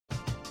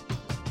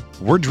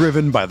We're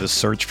driven by the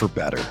search for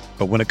better.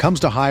 But when it comes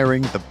to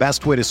hiring, the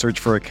best way to search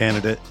for a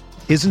candidate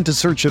isn't to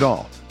search at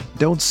all.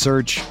 Don't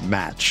search,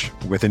 match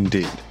with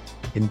Indeed.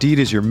 Indeed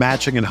is your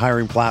matching and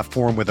hiring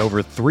platform with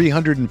over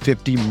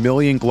 350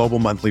 million global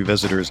monthly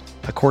visitors,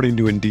 according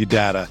to Indeed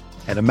data,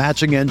 and a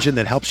matching engine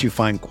that helps you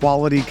find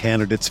quality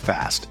candidates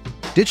fast.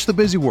 Ditch the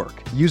busy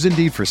work. Use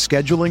Indeed for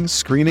scheduling,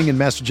 screening, and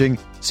messaging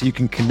so you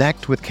can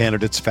connect with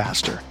candidates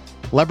faster.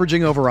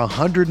 Leveraging over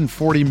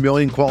 140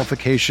 million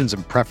qualifications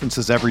and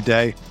preferences every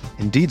day,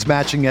 Indeed's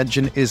matching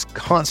engine is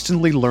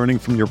constantly learning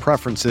from your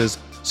preferences,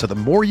 so the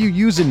more you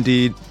use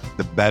Indeed,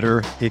 the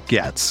better it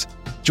gets.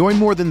 Join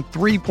more than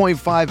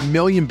 3.5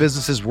 million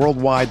businesses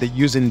worldwide that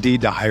use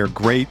Indeed to hire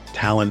great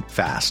talent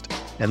fast.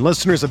 And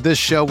listeners of this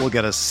show will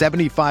get a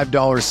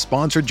 $75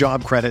 sponsored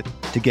job credit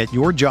to get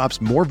your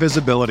jobs more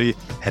visibility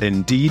at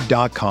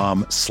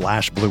Indeed.com/Blue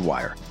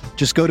Wire.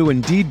 Just go to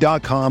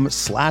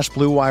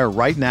Indeed.com/Blue Wire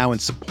right now and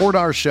support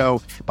our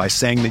show by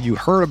saying that you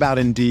heard about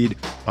Indeed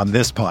on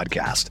this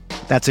podcast.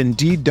 That's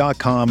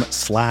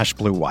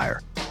Indeed.com/Blue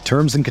Wire.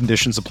 Terms and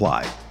conditions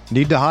apply.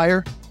 Need to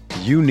hire?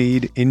 You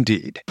need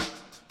Indeed.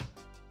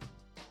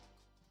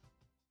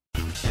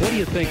 What do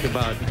you think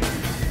about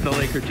the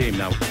Laker team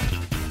now?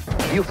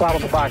 You follow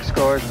the box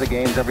scores of the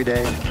games every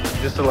day?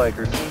 Just the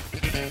Lakers.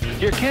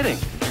 You're kidding.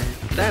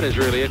 That is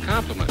really a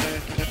compliment.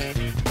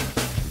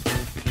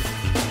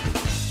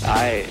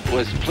 I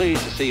was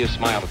pleased to see you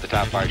smile at the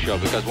top of our show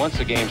because once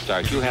the game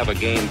starts, you have a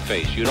game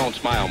face. You don't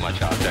smile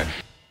much out there.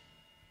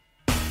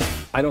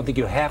 I don't think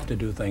you have to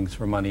do things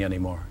for money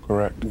anymore.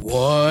 Correct.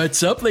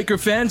 What's up, Laker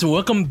fans?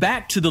 Welcome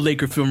back to the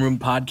Laker Film Room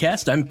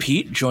podcast. I'm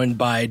Pete, joined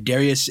by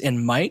Darius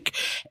and Mike,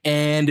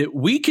 and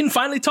we can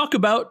finally talk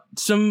about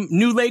some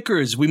new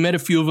Lakers. We met a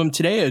few of them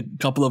today. A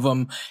couple of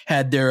them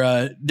had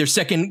their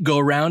second go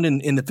around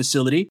in the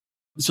facility.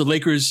 So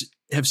Lakers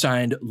have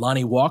signed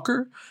Lonnie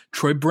Walker,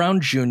 Troy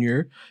Brown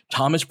Jr.,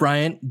 Thomas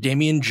Bryant,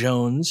 Damian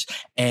Jones,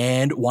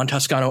 and Juan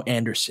Toscano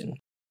Anderson.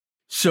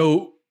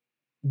 So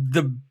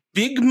the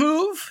big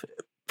move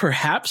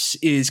perhaps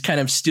is kind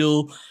of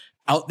still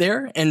out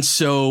there. And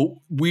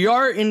so we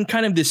are in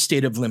kind of this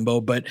state of limbo.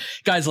 But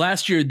guys,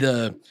 last year,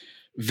 the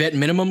vet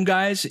minimum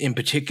guys in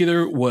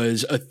particular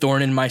was a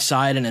thorn in my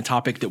side and a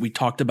topic that we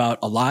talked about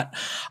a lot.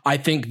 I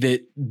think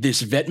that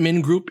this vet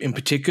min group in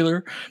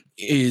particular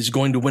is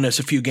going to win us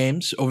a few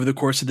games over the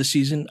course of the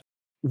season.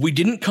 We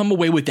didn't come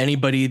away with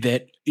anybody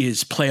that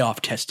is playoff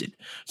tested.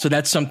 So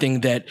that's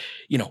something that,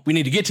 we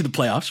need to get to the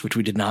playoffs, which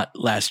we did not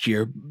last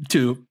year,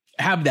 to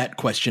have that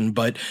question,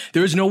 but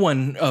there is no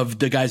one of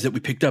the guys that we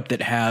picked up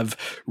that have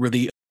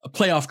really a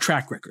playoff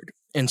track record.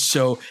 And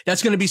so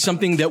that's going to be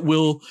something that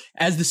will,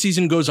 as the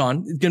season goes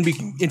on, it's going to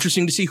be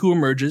interesting to see who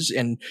emerges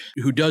and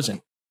who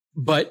doesn't.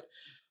 But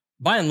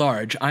by and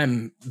large,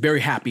 I'm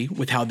very happy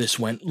with how this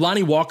went. The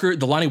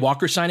Lonnie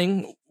Walker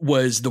signing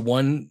was the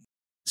one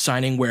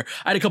signing where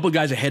I had a couple of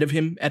guys ahead of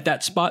him at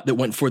that spot that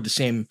went for the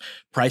same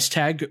price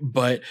tag.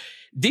 But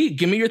D,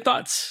 give me your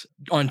thoughts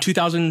on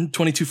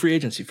 2022 free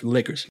agency for the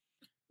Lakers.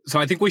 So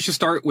I think we should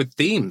start with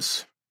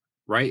themes,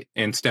 right?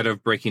 Instead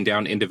of breaking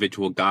down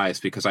individual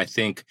guys, because I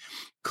think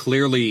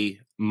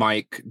clearly,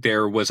 Mike,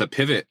 there was a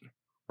pivot,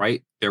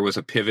 right? There was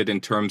a pivot in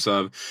terms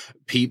of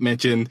Pete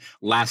mentioned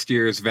last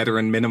year's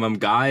veteran minimum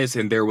guys,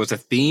 and there was a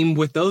theme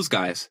with those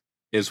guys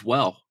as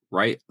well,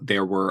 right?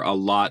 There were a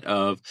lot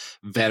of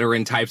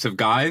veteran types of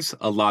guys,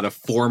 a lot of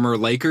former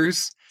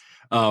Lakers,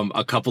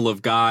 a couple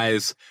of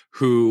guys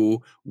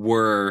who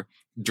were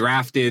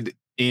drafted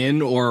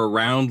in or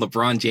around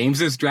LeBron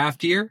James's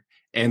draft year.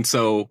 And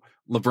so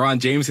LeBron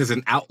James is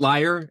an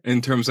outlier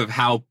in terms of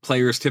how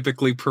players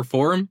typically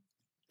perform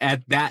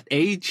at that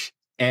age.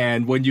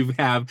 And when you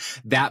have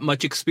that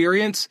much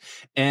experience,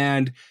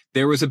 and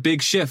there was a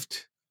big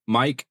shift,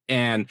 Mike,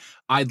 and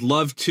I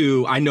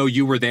know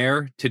you were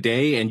there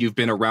today and you've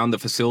been around the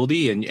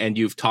facility and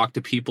you've talked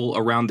to people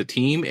around the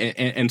team.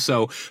 And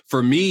so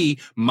for me,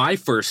 my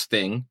first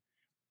thing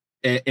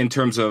in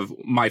terms of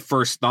my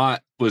first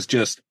thought was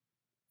just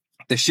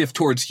the shift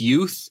towards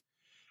youth,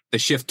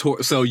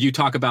 so you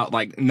talk about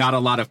like not a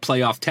lot of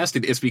playoff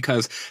tested is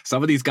because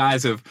some of these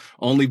guys have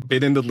only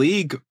been in the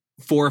league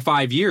 4 or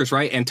 5 years,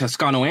 right? And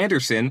Toscano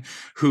Anderson,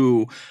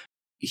 who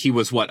he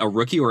was a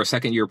rookie or a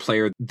second year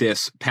player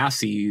this past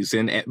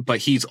season, but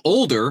he's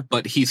older,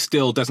 but he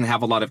still doesn't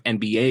have a lot of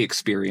NBA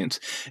experience.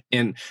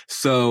 And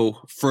so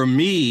for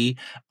me,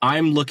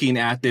 I'm looking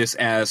at this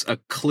as a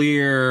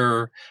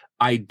clear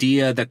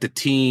idea that the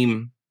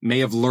team may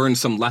have learned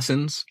some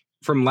lessons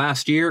from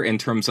last year in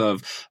terms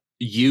of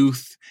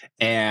youth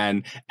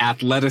and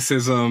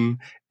athleticism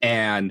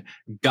and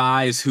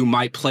guys who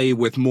might play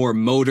with more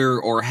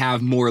motor or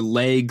have more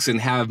legs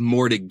and have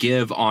more to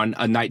give on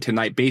a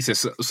night-to-night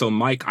basis. So,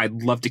 Mike,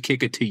 I'd love to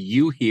kick it to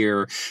you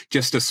here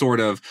just to sort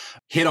of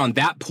hit on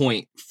that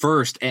point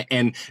first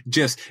and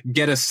just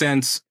get a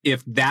sense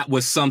if that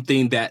was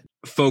something that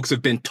folks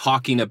have been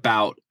talking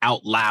about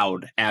out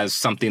loud as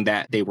something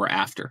that they were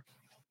after.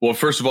 Well,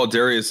 first of all,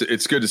 Darius,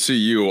 it's good to see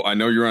you. I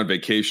know you're on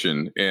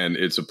vacation, and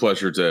it's a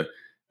pleasure to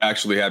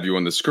actually have you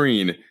on the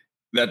screen.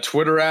 that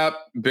Twitter app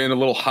been a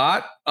little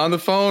hot on the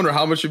phone, or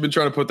how much you've been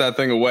trying to put that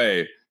thing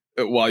away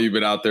while you've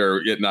been out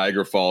there at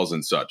Niagara Falls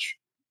and such?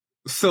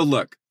 So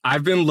look,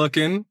 I've been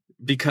looking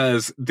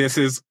because this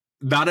is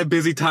not a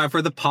busy time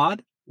for the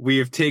pod. We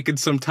have taken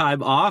some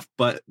time off,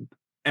 but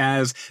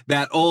as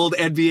that old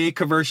NBA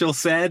commercial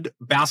said,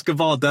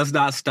 basketball does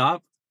not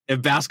stop.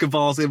 And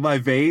basketball's in my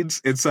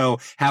veins. And so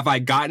have I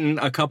gotten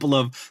a couple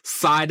of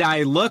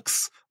side-eye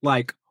looks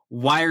like,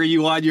 why are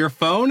you on your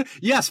phone?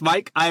 Yes,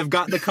 Mike, I have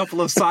gotten a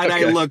couple of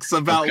side-eye looks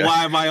about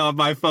why am I on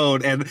my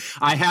phone? And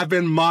I have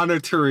been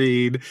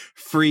monitoring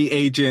free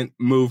agent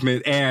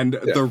movement and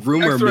the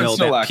rumor mill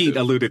that active. Pete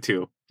alluded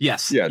to.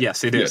 Yes,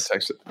 yes, it is.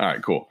 All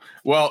right, cool.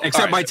 Well,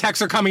 except my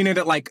texts are coming in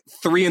at like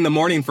 3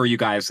 a.m. for you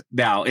guys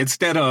now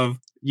instead of,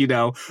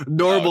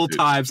 normal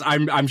times.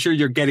 I'm sure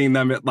you're getting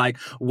them at like,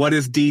 what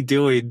is D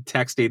doing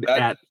texting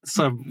at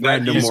some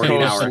random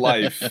morning hour?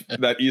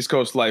 That East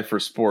Coast life for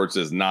sports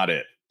is not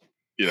it.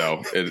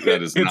 That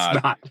is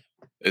not.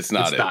 It's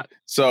not it.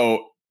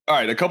 So, all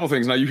right, a couple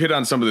things. Now, you hit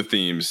on some of the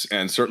themes,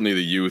 and certainly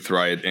the youth,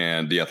 right,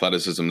 and the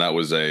athleticism. That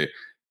was a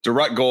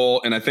direct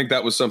goal, and I think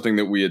that was something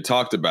that we had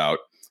talked about.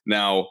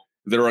 Now,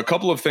 there are a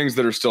couple of things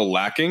that are still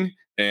lacking,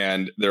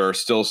 and there are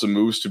still some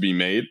moves to be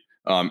made,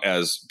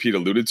 as Pete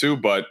alluded to.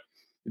 But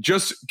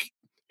just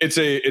it's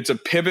a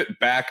pivot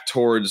back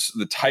towards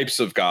the types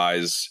of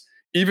guys,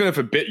 even if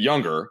a bit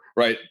younger,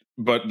 right?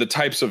 But the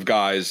types of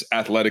guys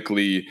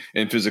athletically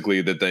and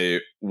physically that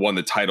they won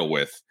the title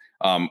with.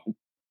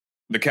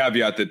 The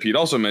caveat that Pete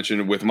also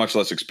mentioned, with much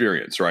less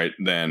experience, right,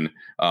 than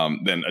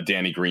a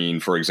Danny Green,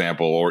 for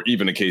example, or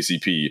even a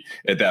KCP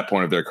at that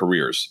point of their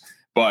careers.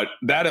 But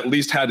that at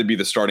least had to be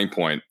the starting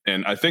point.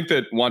 And I think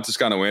that Juan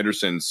Toscano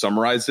Anderson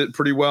summarized it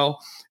pretty well.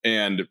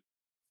 And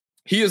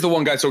he is the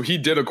one guy. So he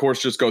did, of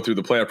course, just go through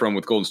the playoff run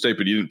with Golden State,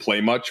 but he didn't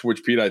play much,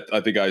 which, Pete, I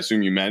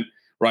assume you meant,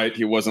 right?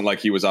 He wasn't like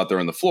he was out there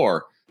on the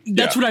floor.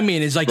 That's what I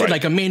mean is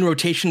like a main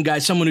rotation guy,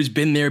 someone who's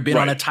been there, been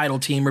on a title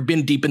team or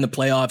been deep in the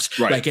playoffs,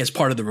 like as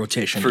part of the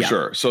rotation. For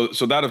sure. So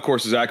that, of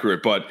course, is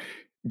accurate. But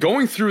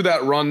going through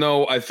that run,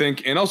 though, I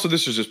think, and also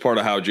this is just part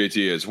of how JT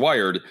is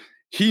wired,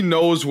 he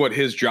knows what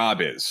his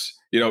job is.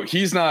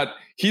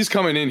 He's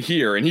coming in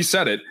here and he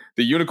said it.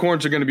 The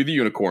unicorns are going to be the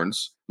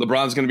unicorns.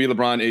 LeBron's going to be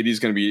LeBron. AD is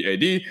going to be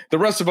AD. The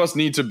rest of us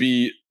need to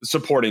be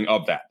supporting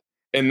of that.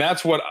 And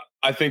that's what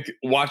I think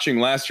watching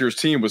last year's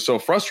team was so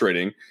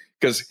frustrating,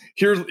 because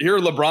here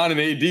LeBron and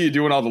AD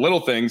doing all the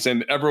little things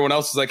and everyone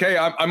else is like, hey,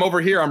 I'm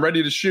over here. I'm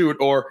ready to shoot.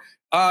 Or,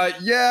 I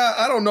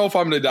don't know if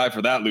I'm going to die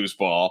for that loose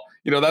ball.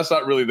 That's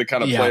not really the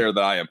kind of player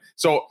that I am.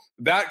 So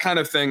that kind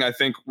of thing, I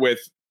think, with,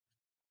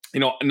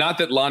 not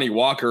that Lonnie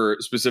Walker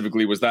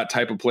specifically was that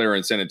type of player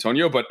in San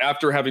Antonio, but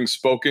after having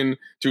spoken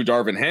to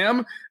Darvin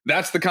Ham,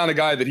 that's the kind of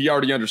guy that he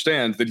already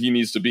understands that he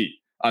needs to be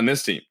on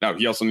this team. Now,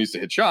 he also needs to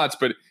hit shots,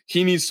 but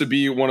he needs to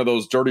be one of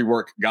those dirty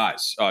work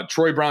guys.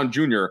 Troy Brown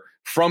Jr.,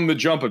 from the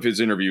jump of his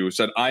interview,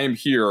 said, I am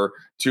here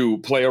to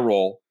play a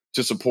role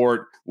to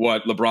support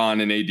what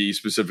LeBron and AD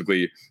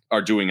specifically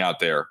are doing out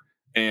there.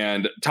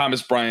 And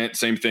Thomas Bryant,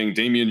 same thing.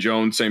 Damian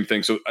Jones, same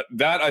thing. So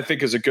that, I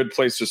think, is a good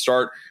place to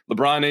start.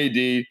 LeBron,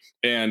 AD,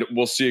 and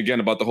we'll see again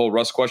about the whole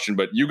Russ question.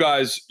 But you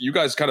guys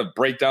kind of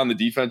break down the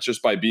defense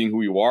just by being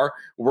who you are.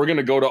 We're going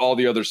to go to all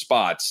the other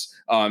spots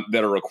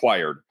that are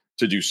required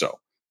to do so.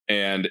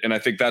 And I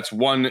think that's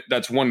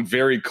one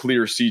very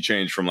clear sea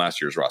change from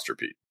last year's roster,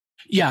 Pete.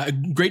 Yeah, a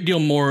great deal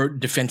more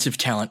defensive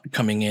talent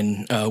coming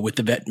in with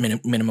the vet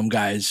minimum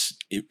guys,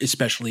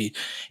 especially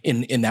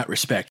in that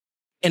respect.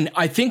 And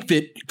I think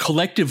that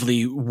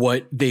collectively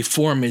what they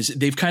form is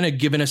they've kind of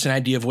given us an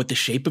idea of what the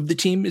shape of the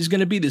team is going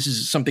to be. This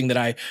is something that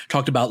I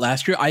talked about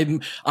last year.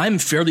 I'm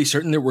fairly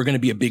certain that we're going to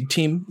be a big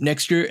team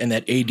next year and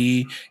that AD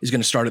is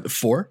going to start at the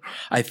 4.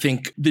 I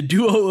think the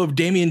duo of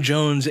Damian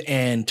Jones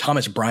and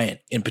Thomas Bryant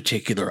in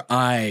particular,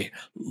 I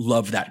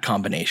love that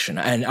combination.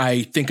 And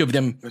I think of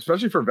them,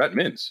 especially for vet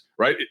mins,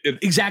 right?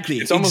 Exactly.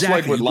 It's almost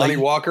like with Lonnie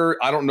Walker.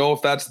 I don't know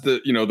if that's the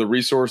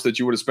resource that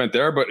you would have spent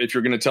there, but if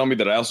you're going to tell me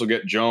that I also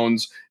get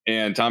Jones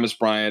and Thomas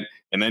Bryant,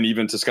 and then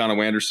even Toscano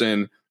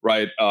Anderson,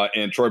 right,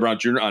 and Troy Brown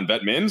Jr. on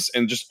vet mins,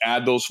 and just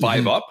add those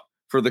 5 up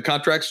for the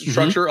contract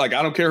structure. Like,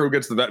 I don't care who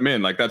gets the vet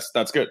min. Like,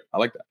 that's good. I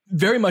like that.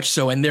 Very much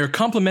so. And they're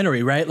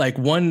complementary, right? Like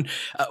one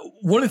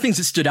of the things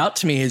that stood out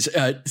to me is,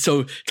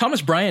 so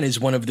Thomas Bryant is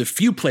one of the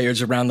few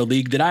players around the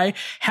league that I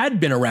had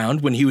been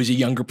around when he was a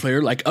younger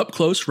player, like up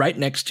close, right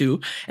next to,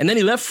 and then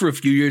he left for a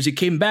few years. He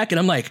came back and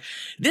I'm like,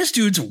 this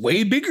dude's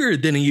way bigger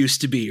than he used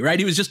to be, right?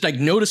 He was just like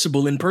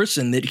noticeable in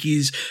person that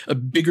he's a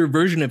bigger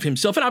version of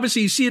himself. And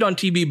obviously you see it on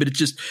TV, but it's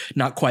just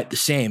not quite the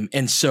same.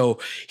 And so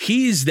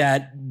he's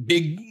that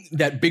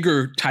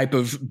bigger type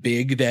of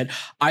big that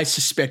I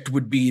suspect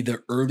would be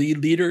the early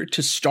leader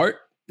to start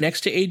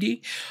next to AD.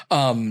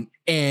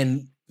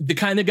 And the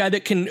kind of guy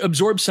that can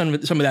absorb some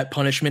of that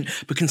punishment,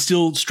 but can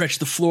still stretch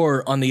the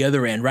floor on the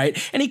other end, right?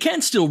 And he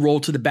can still roll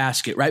to the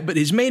basket, right? But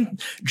his main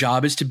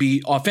job is to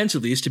be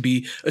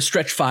a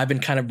stretch five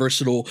and kind of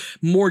versatile,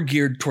 more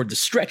geared toward the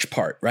stretch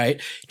part,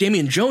 right?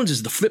 Damian Jones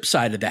is the flip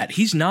side of that.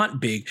 He's not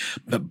big,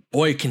 but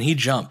boy, can he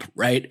jump,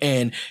 right?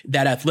 And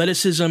that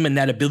athleticism and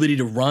that ability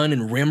to run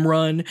and rim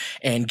run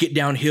and get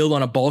downhill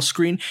on a ball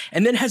screen,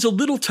 and then has a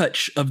little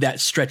touch of that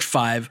stretch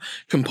five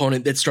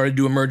component that started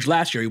to emerge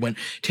last year. He went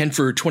 10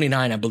 for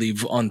 29, I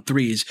believe, on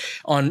threes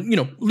on,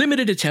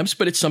 limited attempts,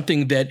 but it's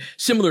something that,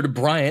 similar to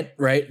Bryant,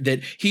 right,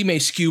 that he may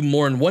skew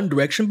more in one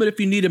direction, but if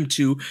you need him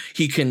to,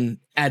 he can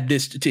add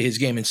this to his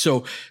game. And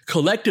so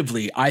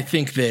collectively, I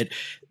think that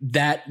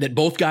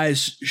both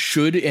guys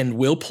should and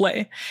will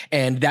play.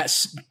 And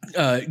that's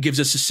gives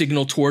us a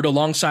signal toward,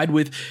 alongside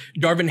with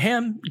Darvin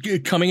Ham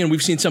coming in.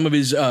 We've seen some of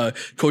his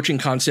coaching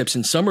concepts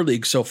in Summer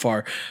League so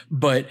far,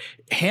 but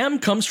Ham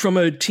comes from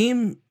a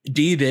team,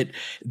 D, that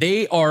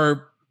they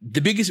are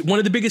one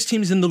of the biggest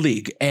teams in the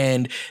league,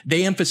 and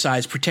they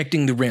emphasize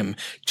protecting the rim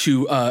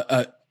to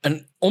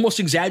an almost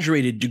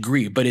exaggerated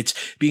degree, but it's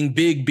being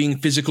big, being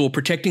physical,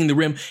 protecting the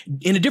rim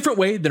in a different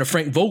way than a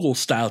Frank Vogel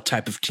style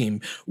type of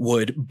team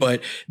would.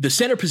 But the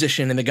center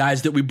position and the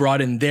guys that we brought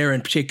in there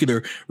in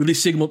particular really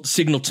signal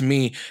to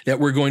me that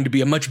we're going to be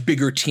a much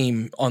bigger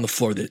team on the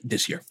floor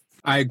this year.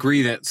 I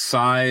agree that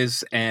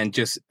size and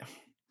just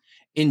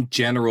in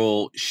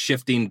general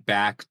shifting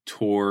back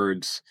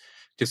towards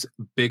just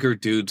bigger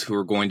dudes who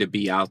are going to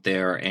be out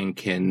there and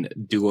can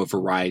do a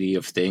variety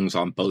of things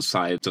on both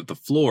sides of the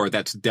floor.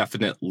 That's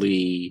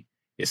definitely,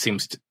 it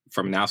seems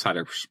from an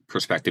outsider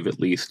perspective, at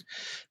least,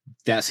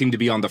 that seemed to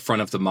be on the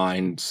front of the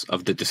minds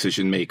of the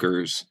decision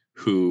makers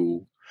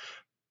who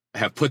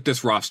have put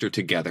this roster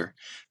together.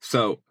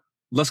 So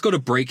let's go to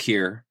break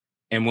here.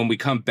 And when we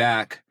come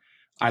back,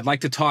 I'd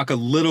like to talk a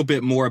little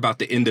bit more about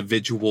the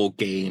individual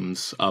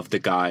games of the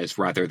guys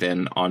rather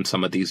than on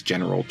some of these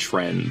general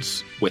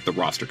trends with the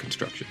roster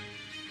construction.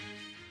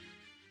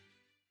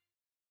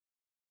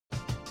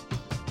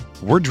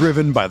 We're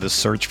driven by the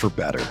search for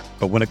better.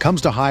 But when it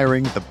comes to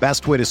hiring, the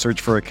best way to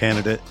search for a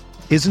candidate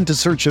isn't to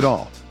search at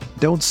all.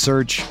 Don't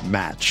search,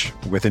 match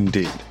with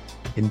Indeed.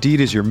 Indeed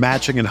is your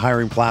matching and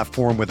hiring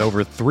platform with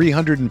over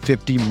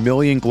 350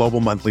 million global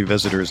monthly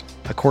visitors,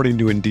 according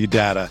to Indeed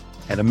data,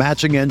 and a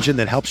matching engine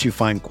that helps you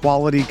find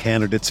quality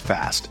candidates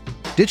fast.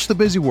 Ditch the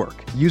busy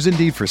work. Use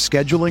Indeed for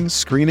scheduling,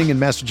 screening,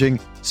 and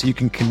messaging so you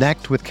can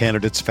connect with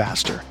candidates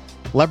faster.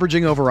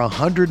 Leveraging over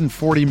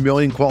 140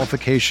 million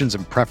qualifications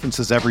and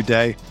preferences every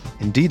day,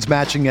 Indeed's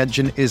matching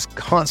engine is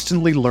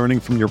constantly learning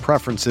from your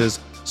preferences,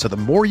 so the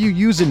more you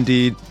use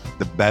Indeed,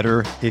 the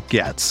better it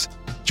gets.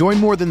 Join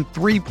more than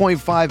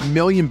 3.5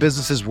 million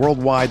businesses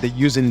worldwide that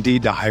use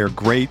Indeed to hire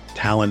great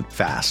talent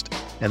fast.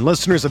 And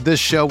listeners of this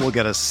show will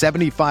get a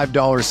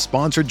 $75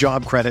 sponsored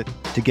job credit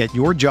to get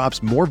your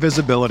jobs more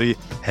visibility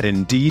at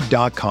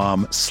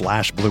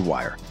Indeed.com/Blue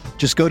Wire.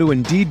 Just go to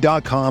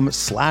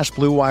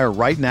Indeed.com/Blue Wire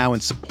right now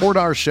and support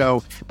our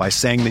show by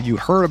saying that you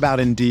heard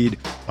about Indeed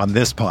on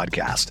this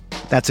podcast.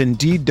 That's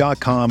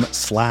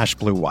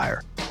Indeed.com/Blue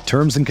Wire.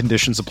 Terms and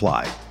conditions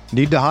apply.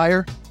 Need to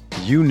hire?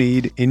 You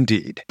need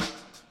Indeed.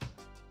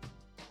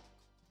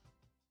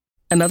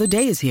 Another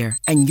day is here,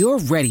 and you're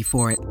ready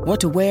for it. What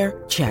to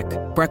wear? Check.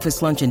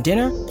 Breakfast, lunch, and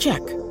dinner? Check.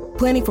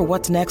 Planning for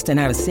what's next and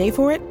how to save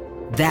for it?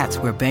 That's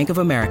where Bank of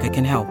America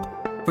can help.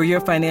 For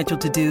your financial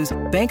to-dos,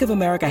 Bank of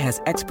America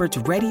has experts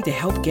ready to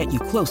help get you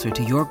closer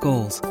to your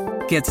goals.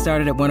 Get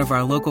started at one of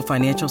our local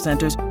financial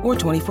centers or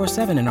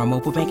 24/7 in our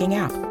mobile banking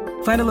app.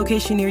 Find a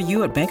location near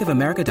you at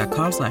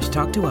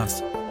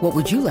bankofamerica.com/talktous. What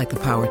would you like the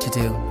power to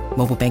do?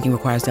 Mobile banking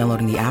requires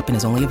downloading the app and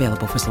is only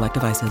available for select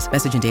devices.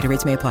 Message and data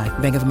rates may apply.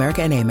 Bank of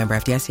America NA, member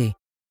FDIC.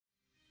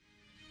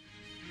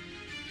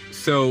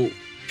 So,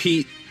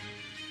 Pete,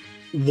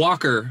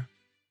 Walker,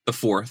 the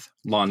fourth,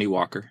 Lonnie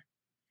Walker,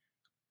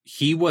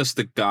 he was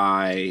the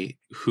guy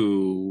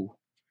who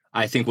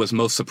I think was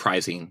most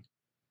surprising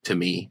to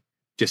me,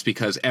 just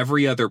because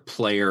every other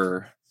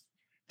player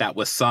that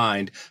was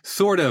signed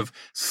sort of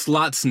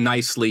slots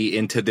nicely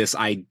into this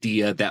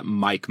idea that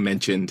Mike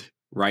mentioned,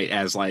 right?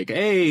 As like,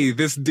 hey,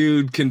 this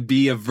dude can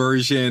be a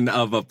version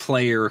of a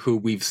player who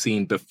we've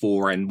seen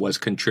before and was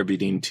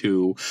contributing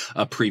to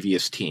a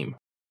previous team.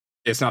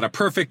 It's not a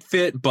perfect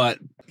fit, but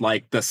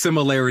like the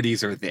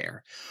similarities are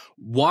there.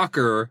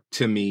 Walker,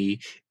 to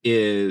me,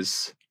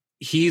 he's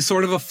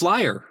sort of a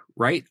flyer,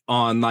 right?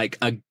 On like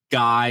a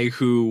guy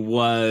who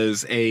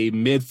was a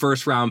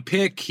mid-first round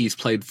pick. He's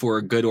played for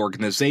a good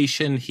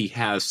organization. He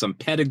has some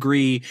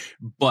pedigree,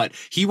 but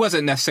he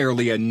wasn't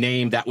necessarily a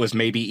name that was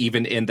maybe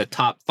even in the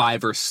top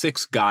 5 or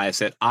 6 guys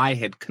that I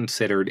had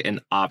considered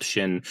an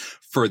option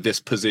for this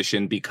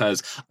position,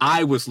 because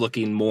I was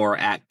looking more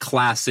at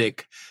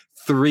classic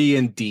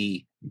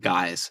 3-and-D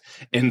guys.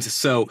 And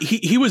so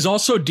he was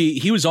also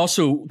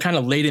kind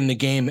of late in the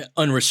game,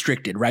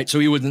 unrestricted, right? So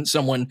he wasn't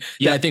someone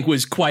that I think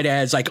was quite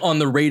as like on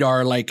the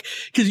radar, like,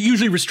 because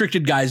usually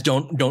restricted guys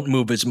don't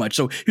move as much.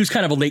 So he was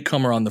kind of a late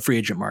comer on the free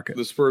agent market.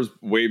 The Spurs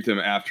waived him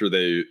after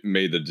they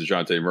made the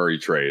DeJounte Murray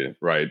trade,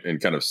 right? And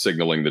kind of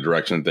signaling the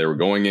direction that they were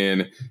going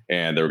in,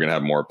 and they were going to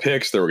have more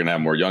picks. They were going to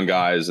have more young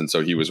guys. And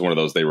so he was one of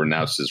those, they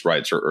renounced his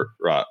rights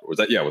was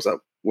that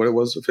what it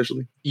was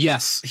officially?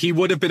 Yes, he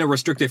would have been a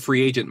restricted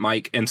free agent,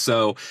 Mike.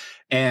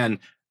 And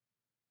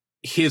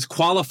his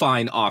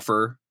qualifying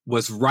offer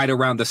was right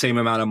around the same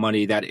amount of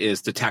money that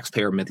is the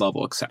taxpayer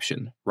mid-level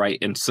exception, right?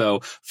 And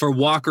so for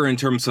Walker, in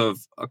terms of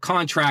a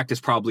contract,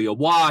 is probably a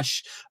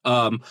wash.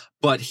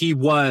 But he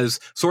was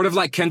sort of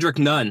like Kendrick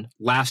Nunn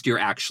last year,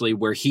 actually,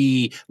 where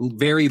he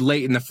very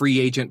late in the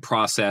free agent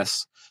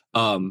process,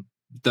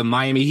 the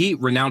Miami Heat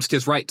renounced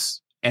his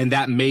rights. And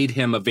that made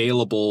him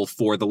available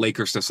for the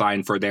Lakers to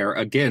sign for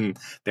their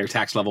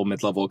tax level,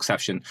 mid-level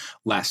exception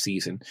last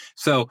season.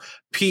 So,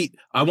 Pete,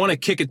 I want to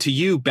kick it to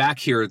you back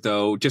here,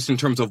 though, just in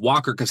terms of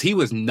Walker, because he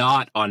was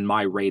not on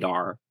my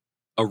radar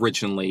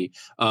originally.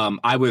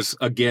 I was,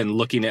 again,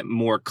 looking at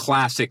more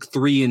classic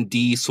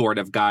 3-and-D sort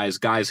of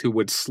guys who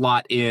would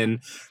slot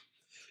in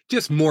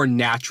just more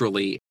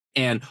naturally.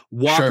 And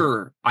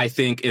Walker, I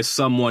think, is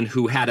someone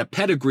who had a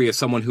pedigree of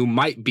someone who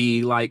might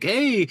be like,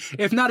 hey,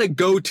 if not a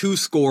go-to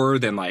scorer,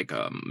 then like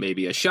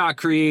maybe a shot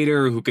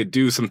creator who could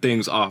do some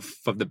things off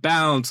of the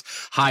bounce,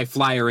 high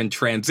flyer in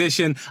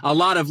transition, a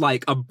lot of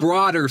like a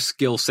broader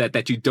skill set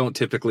that you don't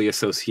typically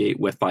associate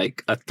with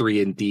like a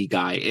 3-and-D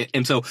guy.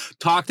 And so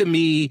talk to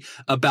me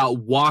about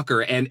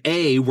Walker, and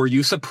A, were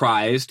you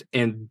surprised?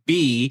 And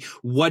B,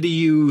 what do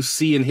you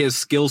see in his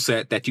skill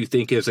set that you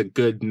think is a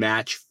good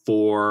match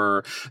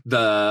for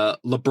the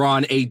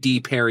LeBron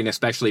AD pairing,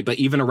 especially, but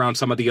even around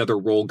some of the other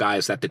role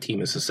guys that the team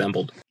has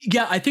assembled?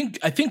 Yeah, I think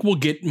we'll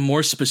get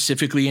more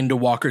specifically into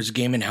Walker's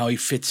game and how he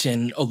fits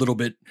in a little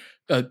bit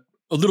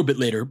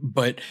later.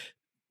 But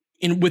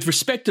with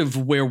respect of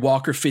where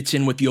Walker fits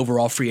in with the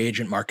overall free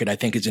agent market, I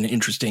think is an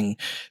interesting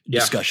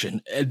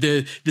discussion.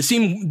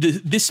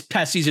 This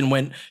past season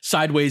went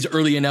sideways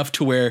early enough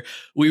to where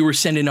we were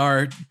sending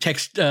our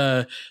text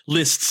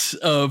lists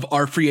of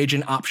our free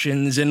agent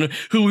options and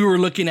who we were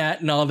looking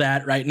at and all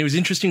that, right? And it was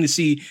interesting to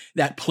see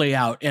that play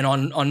out. And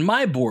on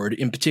my board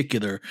in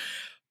particular,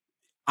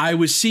 I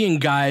was seeing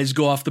guys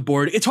go off the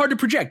board. It's hard to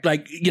project,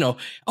 like,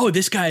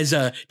 this guy's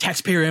a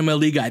taxpayer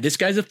MLE guy. This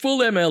guy's a full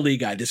MLE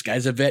guy. This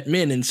guy's a vet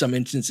min in some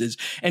instances.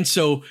 And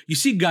so you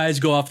see guys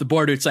go off the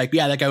board. It's like,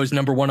 yeah, that guy was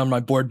number one on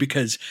my board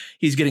because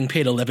he's getting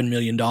paid $11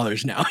 million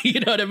now. You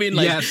know what I mean?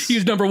 Like, yes.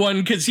 He's number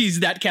one because he's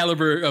that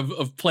caliber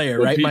of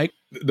player, right, Mike?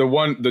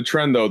 The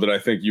trend, though, that I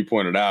think you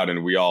pointed out,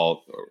 and we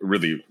all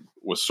really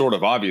was sort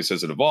of obvious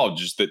as it evolved,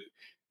 just that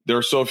there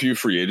are so few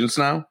free agents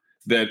now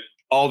that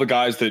all the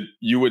guys that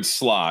you would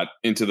slot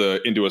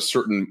into a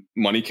certain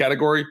money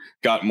category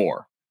got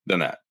more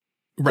than that.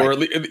 Right.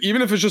 Or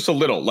even if it's just a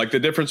little, like the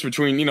difference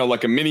between,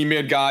 like a mini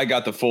mid guy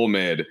got the full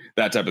mid,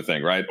 that type of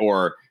thing. Right.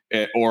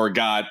 Or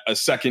got a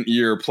second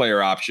year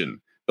player option,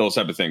 those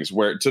type of things,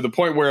 where to the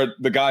point where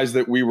the guys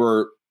that we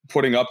were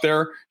putting up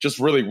there just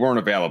really weren't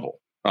available.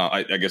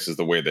 I guess is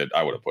the way that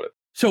I would have put it.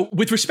 So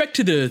with respect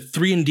to the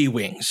 3-and-D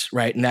wings,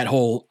 right, and that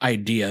whole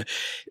idea,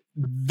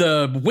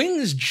 the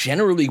wings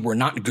generally were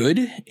not good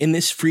in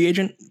this free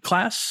agent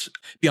class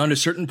beyond a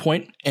certain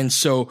point. And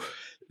so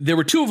there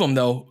were two of them,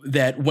 though,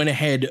 that went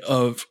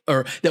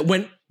that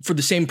went for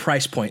the same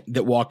price point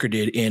that Walker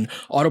did in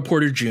Otto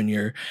Porter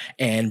Jr.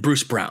 and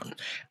Bruce Brown.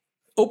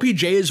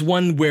 OPJ is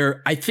one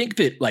where I think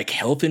that like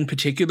health in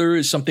particular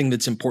is something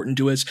that's important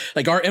to us.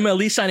 Like our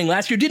MLE signing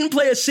last year didn't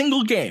play a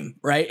single game,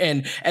 right?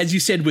 And as you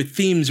said with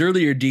themes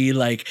earlier, D,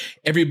 like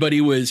everybody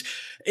was,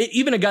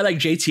 even a guy like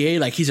JTA,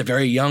 like he's a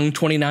very young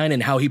 29,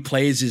 and how he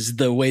plays is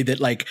the way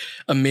that like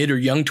a mid or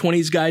young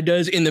 20s guy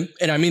does. And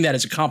I mean that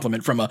as a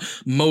compliment from a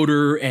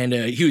motor, and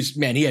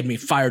he had me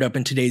fired up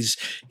in today's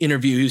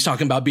interview. He was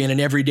talking about being an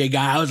everyday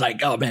guy. I was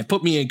like, oh man,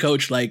 put me in,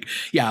 coach. Like,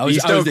 yeah, I was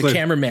the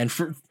cameraman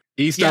for.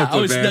 I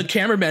was the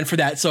cameraman for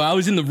that. So I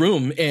was in the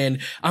room,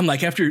 and I'm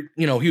like, after,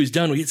 he was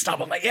done, we'd stop.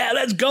 I'm like, yeah,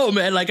 let's go,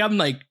 man. Like, I'm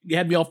like, you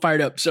had me all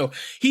fired up. So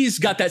he's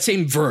got that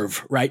same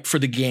verve, right, for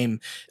the game,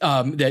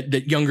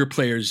 that younger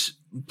players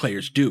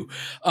do.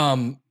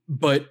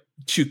 But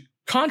to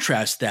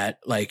contrast that,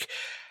 like,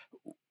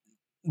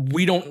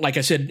 we don't, like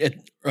I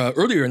said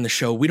earlier in the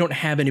show, we don't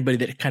have anybody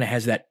that kind of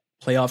has that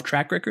playoff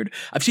track record.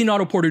 I've seen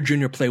Otto Porter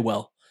Jr. play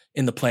well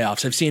in the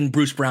playoffs. I've seen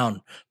Bruce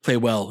Brown play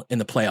well in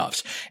the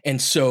playoffs. And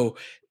so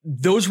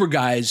those were the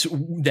guys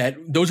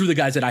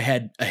that I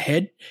had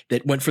ahead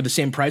that went for the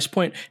same price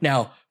point.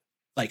 Now,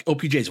 like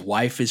OPJ's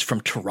wife is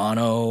from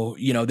Toronto,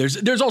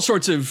 there's all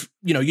sorts of,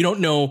 you don't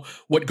know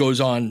what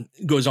goes on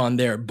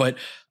there. But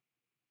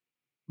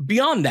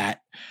beyond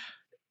that,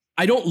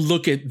 I didn't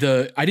look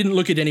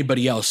at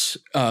anybody else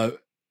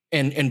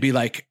and be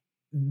like,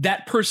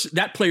 that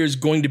player is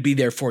going to be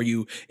there for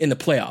you in the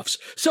playoffs.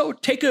 So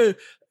take a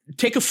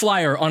take a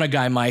flyer on a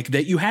guy, Mike,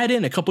 that you had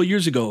in a couple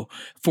years ago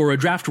for a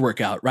draft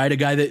workout, right? A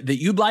guy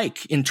that you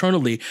like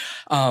internally,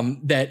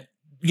 that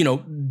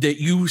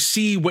you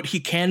see what he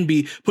can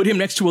be, put him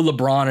next to a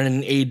LeBron and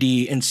an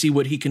AD and see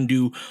what he can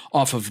do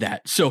off of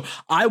that. So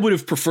I would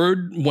have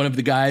preferred one of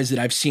the guys that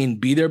I've seen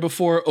be there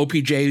before.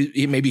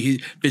 OPJ, maybe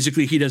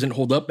physically he doesn't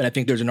hold up, and I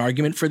think there's an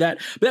argument for that.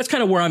 But that's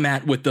kind of where I'm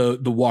at with the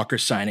Walker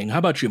signing. How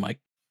about you, Mike?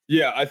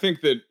 Yeah, I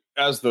think that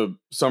as the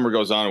summer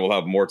goes on, we'll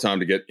have more time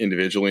to get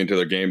individually into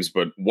their games.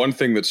 But one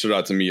thing that stood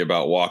out to me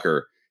about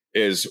Walker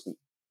is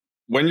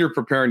when you're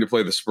preparing to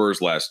play the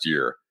Spurs last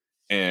year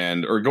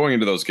or going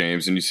into those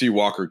games and you see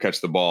Walker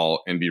catch the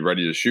ball and be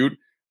ready to shoot,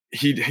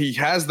 he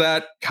has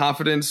that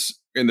confidence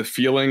in the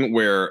feeling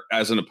where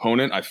as an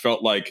opponent, I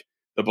felt like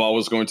the ball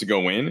was going to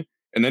go in.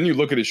 And then you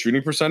look at his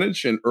shooting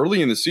percentage, and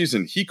early in the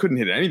season, he couldn't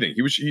hit anything.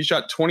 He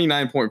shot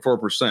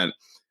 29.4%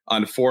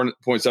 on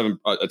 4.7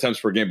 attempts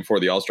per game before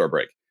the All-Star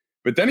break.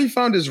 But then he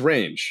found his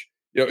range.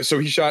 So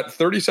he shot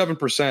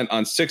 37%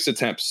 on 6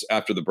 attempts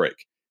after the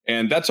break.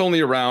 And that's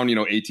only around,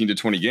 18 to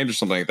 20 games or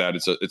something like that.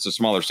 It's a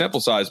smaller sample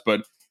size.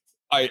 But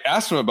I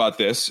asked him about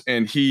this,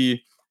 and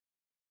he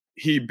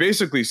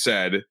basically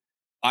said,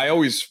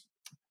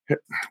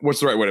 what's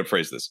the right way to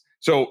phrase this?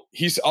 So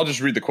I'll just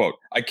read the quote.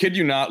 "I kid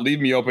you not, leave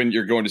me open.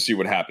 You're going to see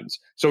what happens."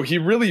 So he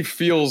really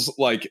feels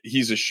like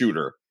he's a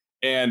shooter.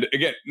 And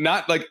again,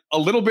 not like a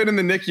little bit in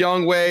the Nick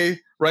Young way,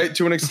 right?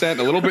 To an extent,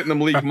 a little bit in the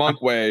Malik Monk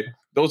way.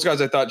 Those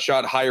guys I thought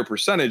shot higher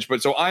percentage,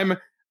 but so I'm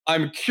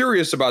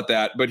curious about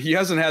that. But he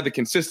hasn't had the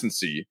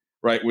consistency,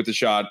 right, with the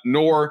shot,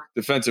 nor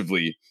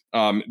defensively,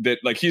 that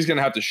like he's going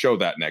to have to show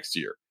that next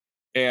year.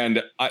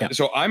 And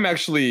so I'm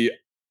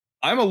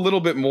a little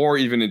bit more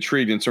even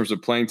intrigued in terms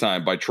of playing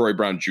time by Troy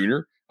Brown Jr.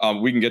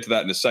 We can get to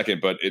that in a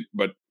second, but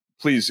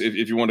please,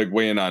 if you want to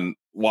weigh in on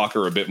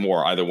Walker a bit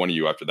more, either one of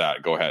you after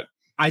that, go ahead.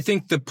 I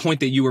think the point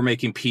that you were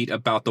making, Pete,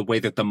 about the way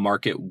that the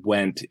market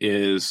went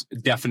is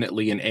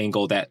definitely an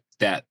angle that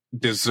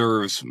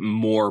deserves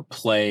more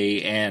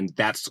play, and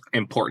that's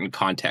important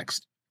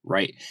context,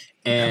 right?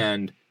 Yeah.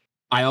 And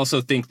I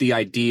also think the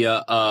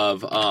idea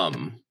of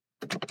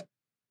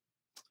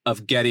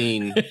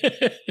getting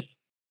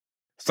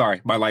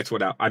sorry, my lights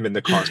went out. I'm in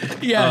the car.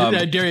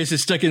 Darius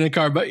is stuck in the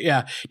car, but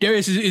yeah,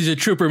 Darius is a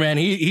trooper, man.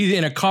 He's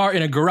in a car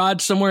in a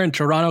garage somewhere in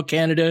Toronto,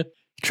 Canada,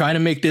 trying to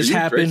make this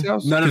happen.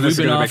 None of us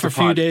have been off for a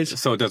few days,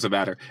 so it doesn't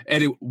matter.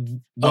 And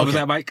what was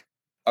that, Mike?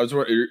 I was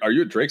wondering, are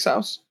you at Drake's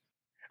house?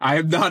 I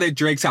am not at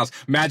Drake's house.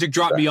 Magic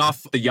dropped me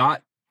off the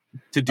yacht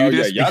to do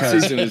this. Yeah,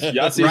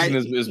 yacht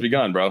season is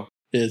begun, bro.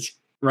 It is.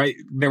 Right?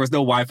 There was no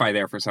Wi-Fi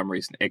there for some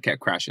reason. It kept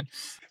crashing.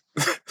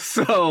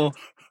 So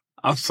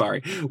I'm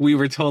sorry. We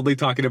were totally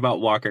talking about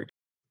Walker.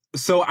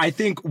 So I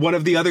think one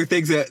of the other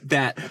things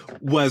that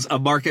was a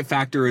market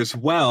factor as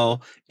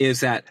well is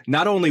that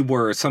not only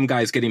were some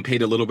guys getting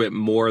paid a little bit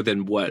more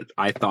than what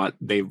I thought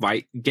they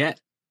might get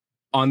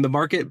on the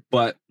market,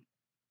 but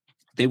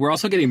they were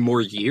also getting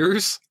more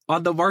years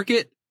on the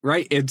market,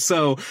 right? And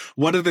so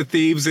one of the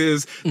themes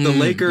is the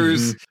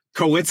Lakers,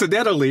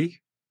 coincidentally,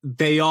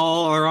 they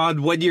all are on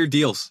 1-year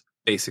deals,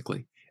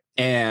 basically.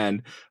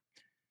 And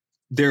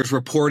there's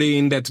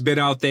reporting that's been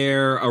out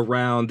there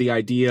around the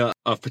idea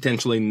of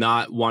potentially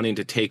not wanting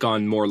to take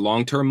on more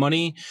long-term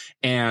money.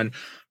 And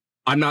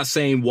I'm not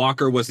saying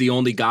Walker was the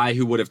only guy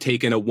who would have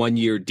taken a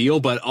 1-year deal,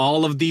 but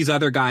all of these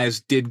other guys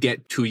did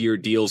get 2-year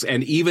deals.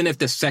 And even if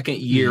the second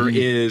year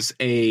is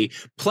a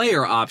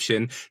player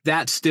option,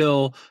 that's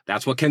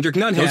what Kendrick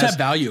Nunn has. Those have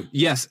value.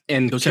 Yes.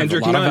 And those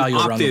Kendrick have a lot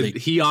Nunn of value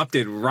he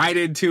opted right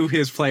into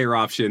his player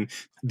option.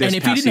 And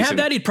if he didn't have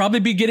that, he'd probably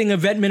be getting a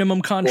vet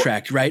minimum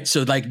contract, right?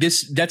 So like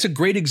that's a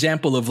great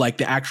example of like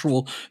the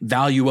actual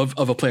value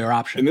of a player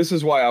option. And this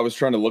is why I was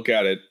trying to look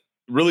at it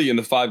really in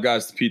the 5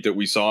 guys, Pete, that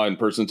we saw in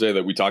person today,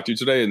 that we talked to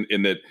today, and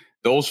in that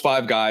those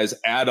 5 guys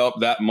add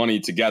up that money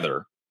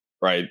together,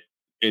 right?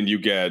 And you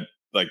get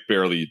like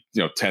barely,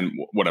 10,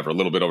 whatever, a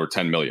little bit over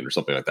 10 million or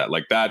something like that.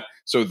 Like that.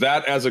 So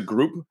that as a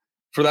group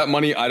for that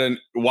money,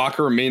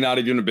 Walker may not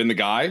even have been the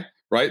guy,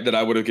 right, that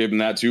I would have given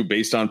that to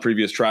based on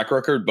previous track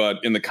record. But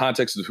in the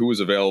context of who was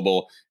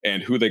available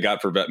and who they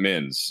got for vet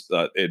mins,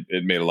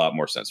 it made a lot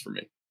more sense for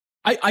me.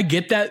 I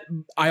get that.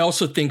 I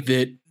also think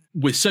that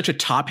with such a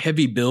top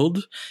heavy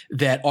build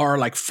that are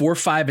like 4,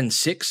 5, and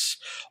 6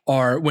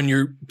 are when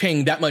you're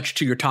paying that much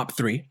to your top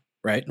 3,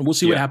 right? And we'll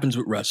see what happens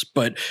with Russ.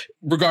 But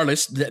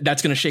regardless,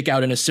 that's going to shake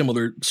out in a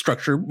similar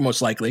structure,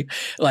 most likely.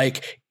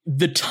 Like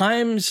the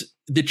chances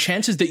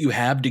that you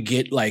have to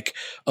get like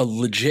a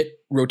legit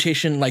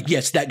rotation, like,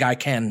 yes, that guy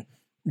can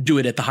do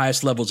it at the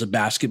highest levels of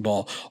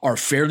basketball, are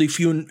fairly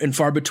few and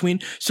far between.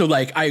 So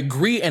like, I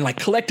agree. And like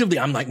collectively,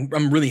 I'm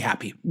really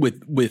happy with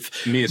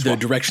the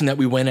direction that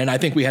we went in. I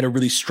think we had a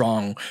really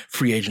strong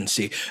free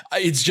agency.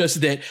 It's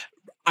just that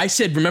I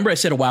said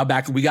a while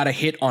back, we got to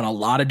hit on a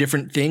lot of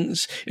different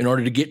things in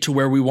order to get to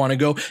where we want to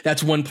go.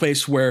 That's one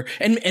place where,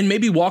 and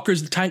maybe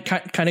Walker's the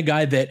kind of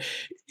guy that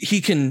he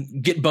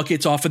can get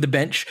buckets off of the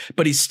bench,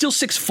 but he's still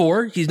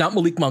 6'4". He's not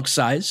Malik Monk's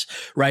size,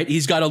 right?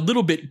 He's got a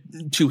little bit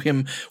to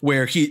him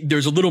where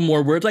there's a little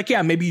more where it's like,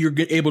 yeah, maybe you're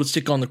able to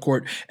stick on the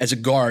court as a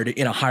guard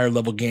in a higher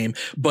level game.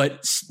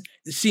 But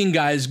seeing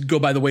guys go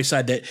by the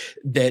wayside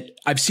that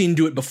I've seen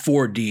do it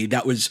before,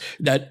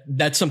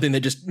 that's something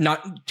that just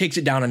takes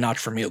it down a notch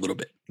for me a little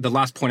bit. The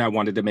last point I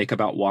wanted to make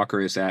about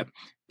Walker is that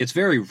it's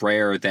very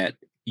rare that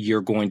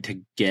you're going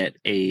to get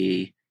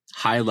a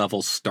high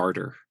level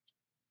starter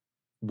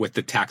with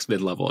the tax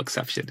mid-level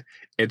exception.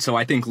 And so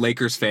I think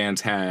Lakers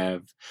fans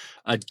have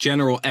a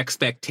general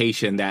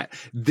expectation that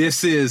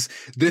this is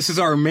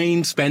our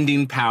main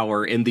spending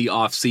power in the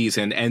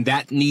offseason, and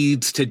that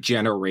needs to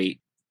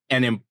generate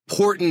an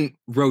important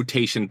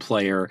rotation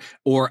player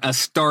or a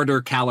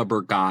starter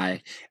caliber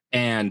guy.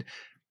 And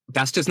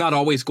that's just not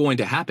always going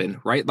to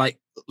happen, right?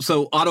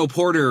 So Otto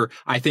Porter,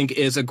 I think,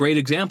 is a great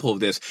example of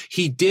this.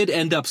 He did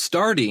end up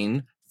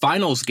starting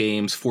finals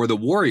games for the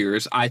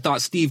Warriors. I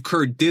thought Steve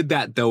Kerr did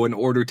that, though, in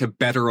order to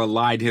better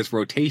align his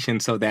rotation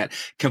so that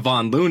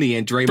Kevon Looney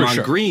and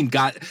Draymond Green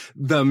got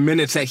the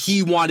minutes that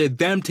he wanted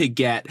them to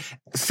get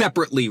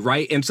separately,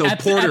 right? And so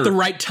Porter at the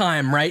right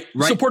time, right?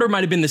 So Porter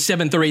might have been the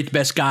 7th or 8th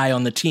best guy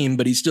on the team,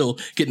 but he's still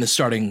getting the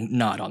starting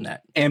nod on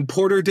that. And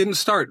Porter didn't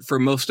start for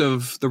most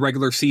of the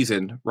regular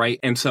season, right?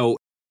 And so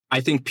I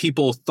think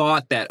people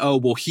thought that,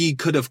 he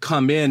could have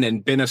come in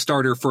and been a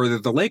starter for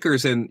the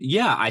Lakers. And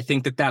yeah, I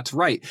think that that's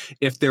right.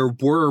 If there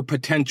were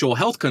potential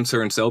health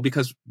concerns, though,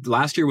 because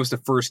last year was the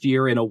first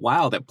year in a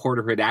while that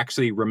Porter had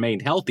actually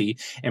remained healthy.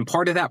 And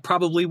part of that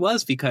probably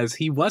was because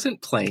he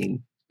wasn't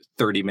playing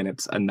 30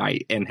 minutes a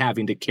night and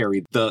having to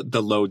carry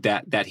the load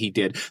that he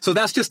did. So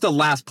that's just the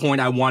last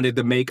point I wanted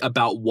to make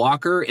about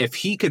Walker. If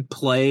he could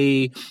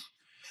play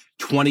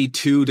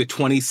 22 to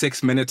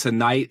 26 minutes a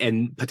night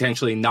and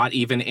potentially not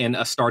even in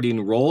a starting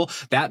role,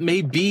 that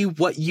may be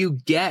what you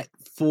get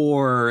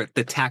for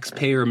the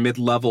taxpayer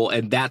mid-level,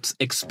 and that's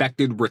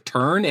expected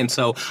return. And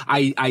so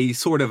I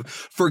sort of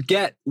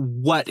forget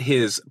what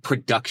his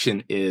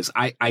production is.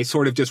 I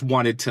sort of just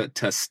wanted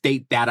to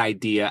state that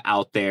idea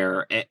out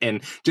there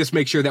and just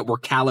make sure that we're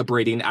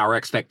calibrating our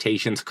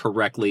expectations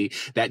correctly,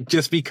 that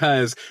just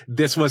because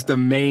this was the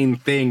main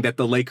thing that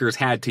the Lakers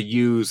had to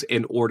use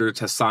in order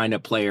to sign a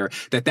player,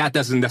 that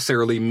doesn't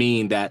necessarily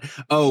mean that,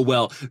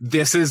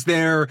 this is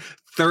their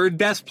 3rd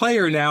best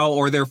player now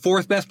or their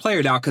 4th best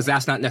player now, because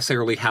that's not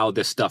necessarily how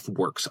this stuff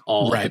works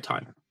all the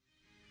time.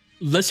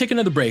 Let's take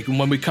another break, and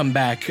when we come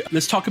back,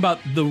 let's talk about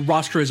the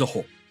roster as a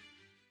whole.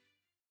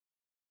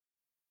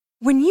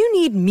 When you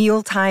need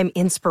mealtime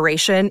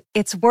inspiration,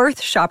 it's worth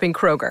shopping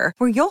Kroger,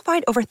 where you'll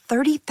find over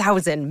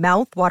 30,000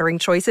 mouth-watering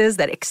choices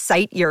that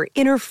excite your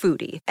inner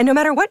foodie. And no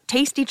matter what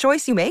tasty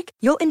choice you make,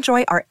 you'll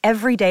enjoy our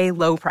everyday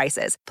low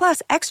prices,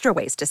 plus extra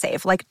ways to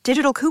save, like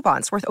digital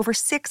coupons worth over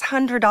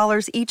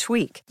 $600 each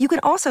week. You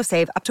can also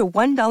save up to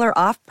 $1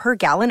 off per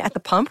gallon at the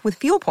pump with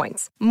fuel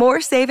points.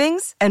 More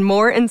savings and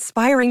more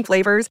inspiring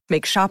flavors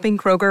make shopping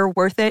Kroger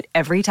worth it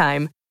every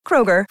time.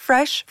 Kroger,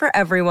 fresh for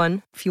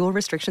everyone. Fuel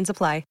restrictions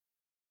apply.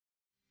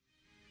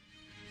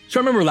 So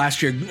I remember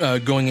last year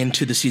going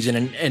into the season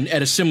and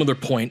at a similar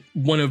point,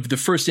 one of the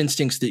first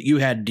instincts that you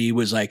had, D,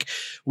 was like,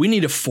 we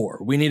need a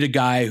 4. We need a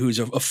guy who's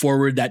a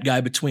forward, that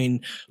guy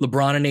between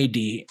LeBron and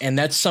AD. And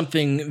that's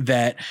something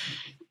that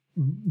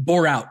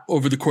bore out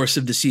over the course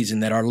of the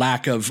season, that our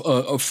lack of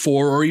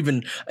 4 or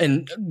even,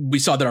 and we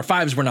saw that our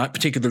 5s were not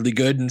particularly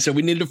good. And so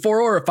we needed a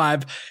 4 or a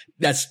 5.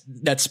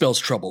 That spells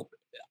trouble.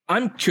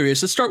 I'm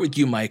curious. Let's start with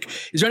you, Mike.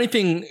 Is there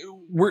anything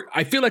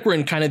I feel like we're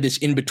in kind of this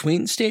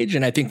in-between stage,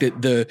 and I think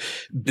that the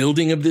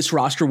building of this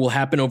roster will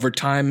happen over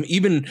time,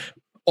 even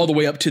all the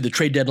way up to the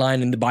trade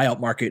deadline and the buyout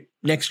market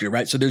next year,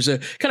 right? So there's a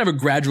kind of a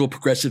gradual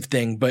progressive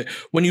thing. But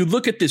when you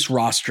look at this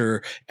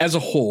roster as a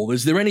whole,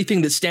 is there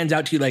anything that stands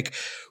out to you like,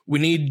 we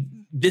need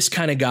this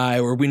kind of guy,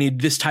 or we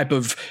need this type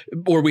of,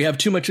 or we have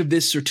too much of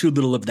this or too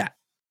little of that?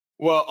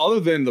 Well, other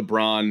than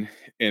LeBron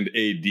and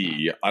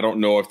AD, I don't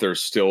know if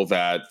there's still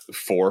that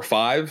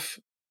 4-5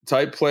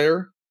 type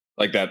player,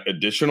 like that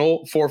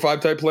additional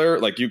 4-5 type player.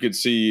 Like you could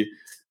see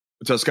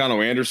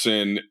Toscano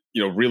Anderson,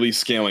 really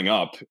scaling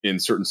up in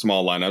certain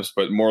small lineups,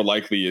 but more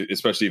likely,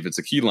 especially if it's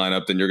a key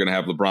lineup, then you're going to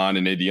have LeBron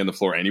and AD on the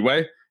floor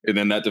anyway. And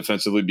then that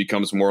defensively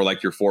becomes more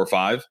like your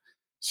 4-5.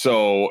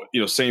 So,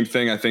 same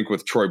thing, I think,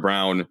 with Troy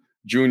Brown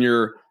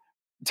Jr.,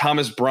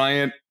 Thomas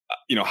Bryant,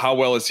 how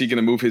well is he going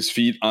to move his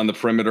feet on the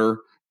perimeter?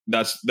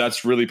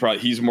 That's really probably,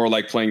 he's more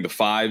like playing the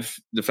 5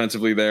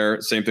 defensively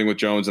there. Same thing with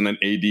Jones. And then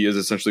AD is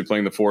essentially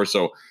playing the 4.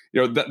 So,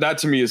 that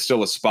to me is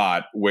still a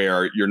spot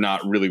where you're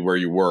not really where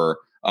you were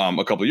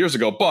a couple of years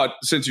ago. But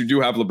since you do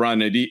have LeBron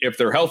and AD, if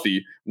they're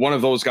healthy, one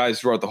of those guys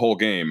throughout the whole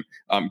game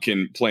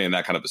can play in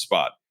that kind of a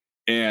spot.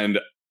 And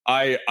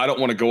I don't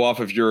want to go off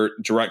of your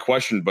direct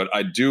question, but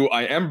I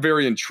am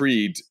very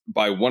intrigued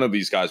by one of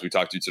these guys we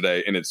talked to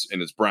today, and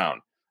it's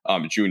Brown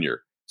Jr.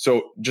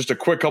 So just a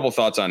quick couple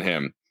thoughts on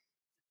him.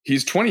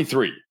 He's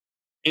 23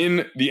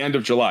 in the end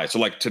of July. So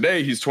like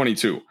today he's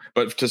 22,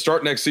 but to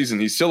start next season,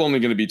 he's still only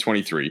going to be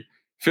 23,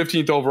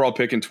 15th overall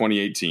pick in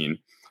 2018.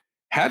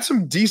 had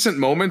some decent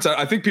moments.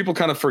 I think people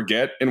kind of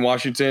forget in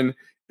Washington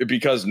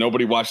because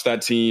nobody watched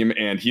that team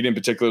and he didn't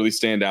particularly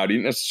stand out. He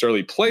didn't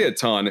necessarily play a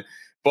ton,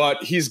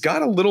 but he's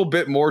got a little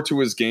bit more to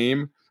his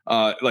game.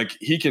 Like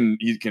he can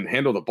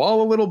handle the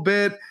ball a little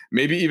bit,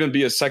 maybe even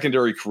be a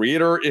secondary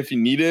creator if he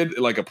needed,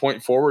 like a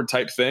point forward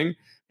type thing.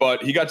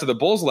 But he got to the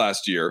Bulls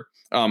last year,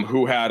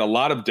 who had a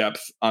lot of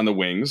depth on the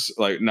wings,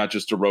 like not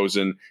just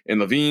DeRozan and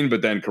Levine,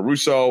 but then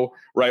Caruso,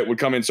 right, would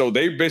come in. So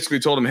they basically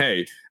told him,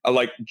 hey,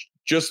 like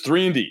just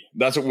 3-and-D.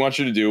 That's what we want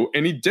you to do.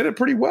 And he did it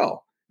pretty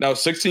well. Now,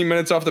 16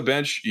 minutes off the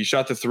bench, he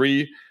shot the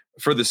three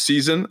for the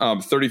season,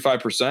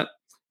 35%.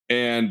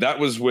 And that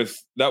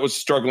was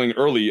struggling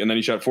early, and then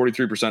he shot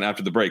 43%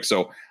 after the break.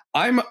 So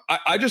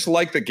I just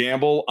like the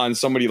gamble on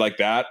somebody like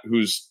that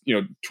who's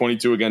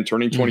 22 again,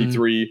 turning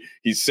 23. Mm-hmm.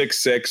 He's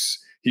 6'6".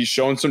 He's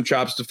shown some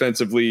chops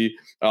defensively.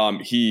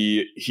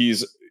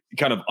 He's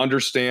kind of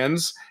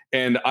understands,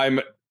 and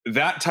I'm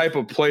that type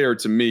of player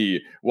to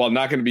me. While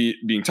not going to be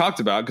being talked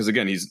about because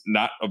again he's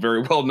not a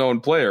very well known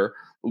player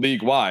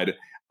league wide.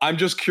 I'm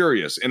just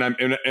curious, and I'm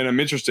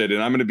interested,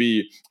 and I'm going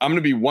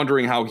to be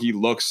wondering how he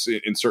looks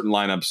in certain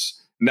lineups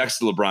next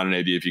to LeBron and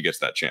AD if he gets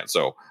that chance.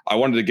 So I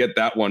wanted to get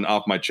that one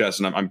off my chest,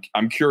 and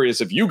I'm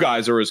curious if you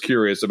guys are as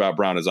curious about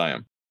Brown as I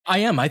am. I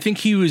am. I think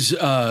he was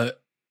a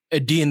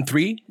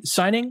DN3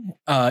 signing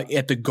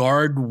at the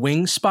guard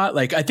wing spot.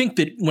 Like I think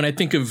that when I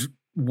think of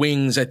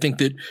wings, I think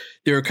that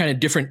there are kind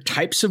of different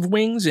types of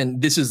wings,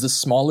 and this is the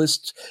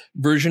smallest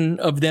version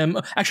of them.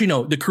 Actually,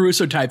 no, the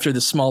Caruso types are the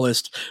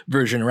smallest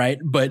version, right?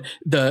 But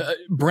the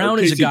Brown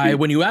is a guy,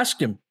 when you asked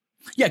him,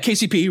 yeah,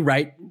 KCP,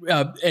 right?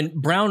 And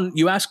Brown,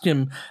 you asked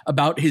him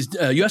about his,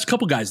 you asked a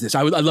couple guys this.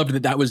 I loved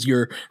that was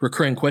your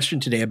recurring question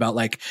today about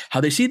like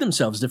how they see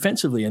themselves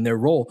defensively and their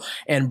role.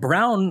 And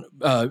Brown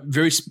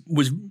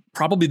was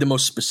probably the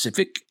most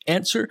specific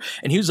answer.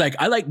 And he was like,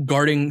 I like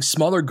guarding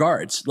smaller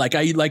guards. Like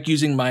I like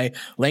using my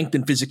length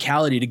and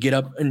physicality to get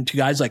up into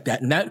guys like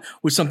that. And that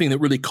was something that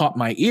really caught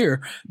my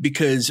ear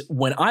because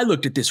when I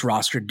looked at this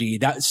roster, D,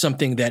 that's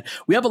something that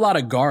we have a lot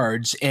of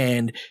guards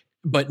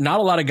but not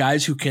a lot of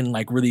guys who can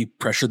like really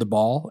pressure the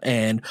ball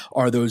and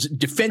are those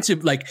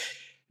defensive, like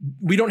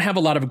we don't have a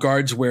lot of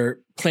guards where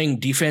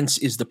playing defense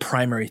is the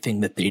primary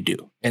thing that they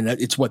do. And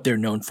that it's what they're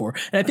known for.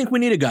 And I think we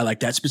need a guy like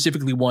that,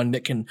 specifically one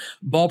that can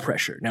ball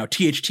pressure. Now,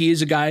 THT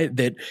is a guy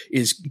that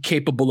is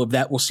capable of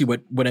that. We'll see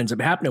what ends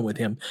up happening with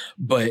him.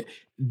 But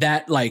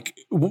that like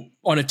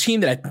on a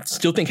team that I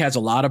still think has a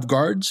lot of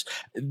guards,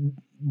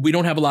 we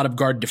don't have a lot of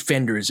guard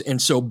defenders. And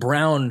so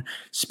Brown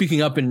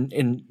speaking up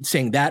and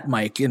saying that,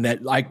 Mike, and that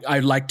I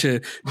like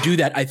to do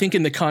that. I think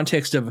in the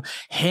context of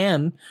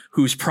Ham,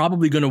 who's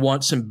probably going to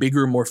want some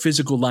bigger, more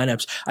physical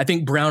lineups, I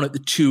think Brown at the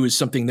 2 is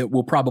something that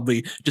we'll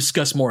probably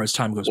discuss more as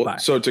time goes by.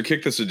 So to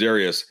kick this to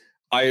Darius,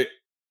 I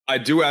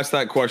do ask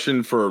that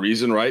question for a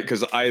reason, right?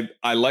 Because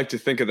I like to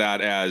think of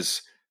that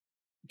as,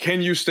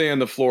 can you stay on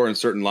the floor in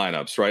certain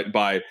lineups, right?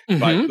 By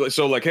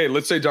so like, hey,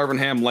 let's say Darvin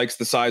Ham likes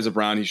the size of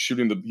Brown. He's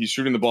shooting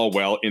the ball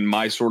well in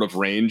my sort of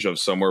range of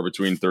somewhere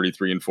between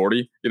 33 and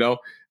 40,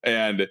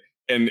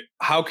 and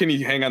how can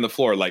he hang on the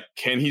floor? Like,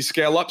 can he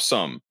scale up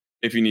some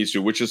if he needs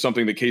to, which is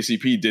something that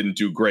KCP didn't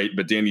do great,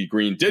 but Danny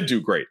Green did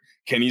do great.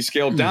 Can he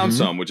scale down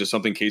some, which is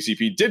something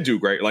KCP did do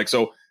great? Like,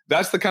 so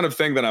that's the kind of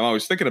thing that I'm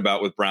always thinking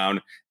about with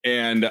Brown.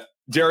 And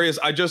Darius,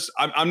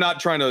 I'm not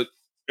trying to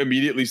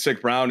immediately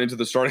stick Brown into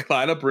the starting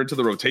lineup or into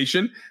the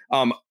rotation.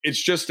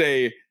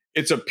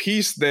 It's a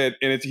piece that,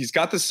 and he's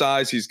got the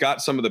size, he's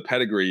got some of the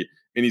pedigree,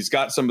 and he's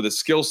got some of the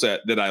skill set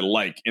that I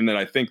like, and that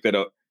I think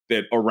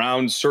that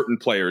around certain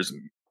players,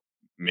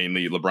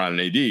 mainly LeBron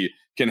and AD,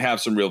 can have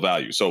some real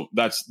value. So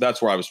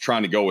that's where I was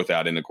trying to go with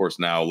that. And of course,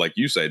 now, like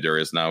you say,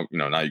 Darius, now you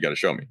got to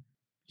show me.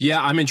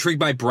 Yeah, I'm intrigued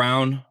by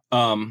Brown.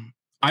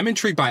 I'm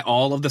intrigued by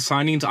all of the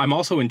signings. I'm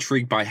also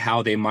intrigued by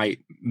how they might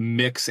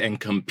mix and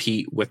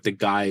compete with the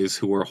guys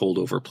who are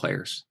holdover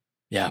players.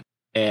 Yeah.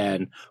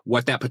 And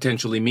what that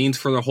potentially means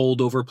for the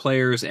holdover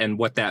players, and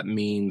what that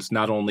means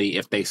not only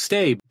if they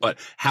stay, but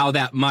how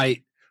that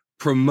might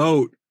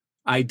promote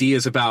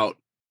ideas about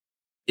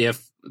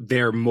if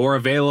they're more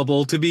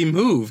available to be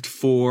moved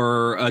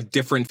for a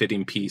different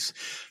fitting piece.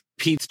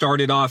 Pete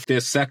started off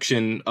this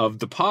section of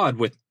the pod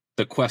with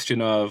the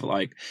question of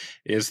like,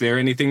 is there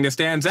anything that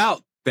stands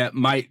out that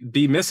might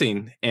be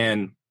missing?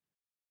 And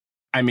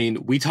I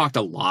mean, we talked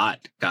a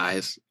lot,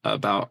 guys,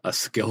 about a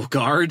skill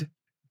guard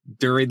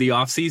during the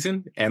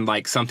offseason and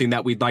like something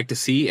that we'd like to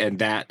see, and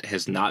that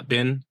has not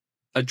been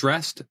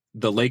addressed.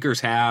 The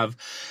Lakers have,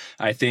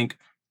 I think,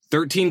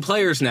 13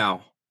 players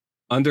now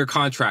under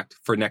contract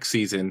for next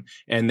season,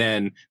 and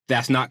then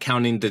that's not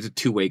counting the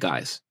two-way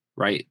guys.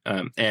 Right.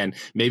 And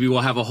maybe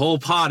we'll have a whole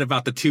pod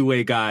about the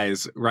two-way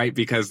guys, right?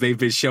 Because they've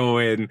been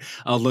showing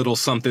a little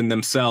something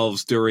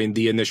themselves during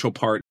the initial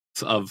part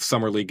of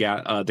Summer League,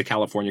 the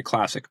California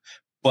Classic.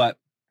 But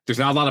there's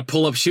not a lot of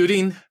pull-up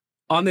shooting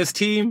on this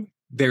team.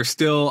 There's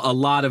still a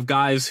lot of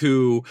guys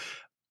who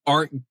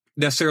aren't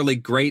necessarily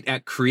great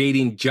at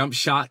creating jump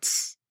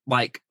shots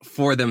like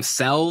for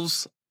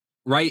themselves.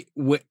 Right.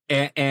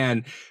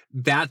 And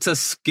that's a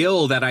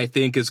skill that I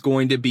think is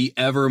going to be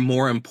ever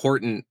more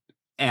important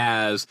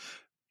as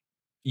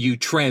you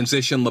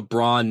transition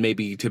LeBron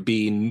maybe to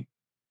be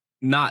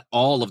not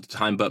all of the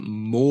time, but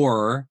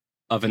more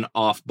of an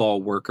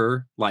off-ball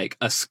worker, like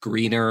a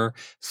screener,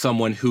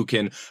 someone who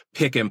can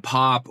pick and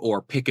pop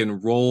or pick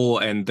and roll,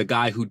 and the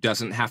guy who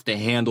doesn't have to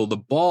handle the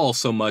ball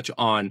so much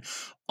on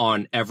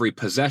every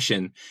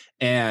possession.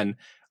 And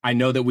I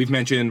know that we've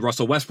mentioned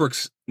Russell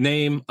Westbrook's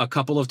name a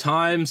couple of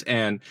times,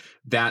 and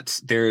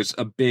there's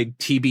a big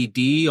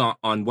TBD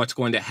on what's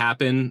going to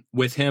happen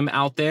with him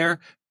out there.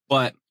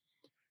 But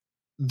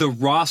the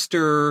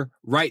roster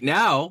right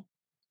now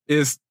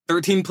is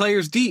 13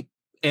 players deep.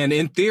 And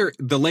in theory,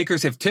 the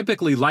Lakers have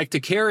typically liked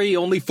to carry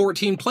only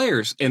 14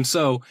 players. And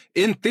so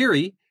in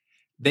theory,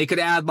 they could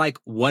add like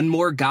one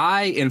more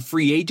guy in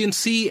free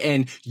agency,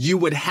 and you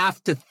would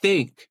have to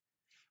think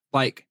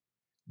like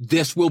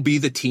this will be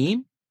the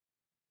team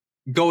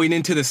going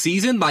into the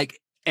season,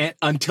 like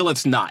until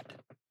it's not.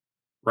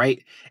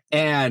 Right.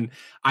 And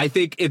I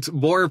think it's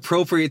more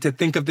appropriate to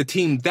think of the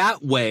team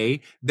that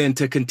way than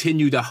to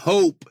continue to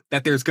hope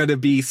that there's going to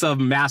be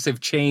some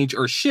massive change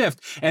or shift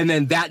and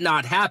then that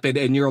not happen.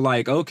 And you're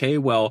like, okay,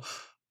 well,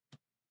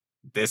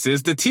 this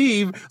is the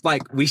team.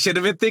 Like, we should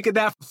have been thinking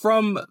that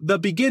from the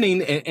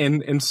beginning.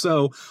 And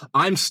so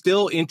I'm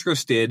still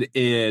interested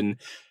in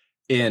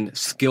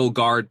skill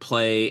guard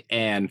play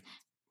and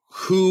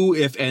who,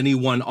 if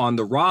anyone on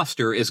the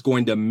roster, is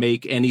going to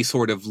make any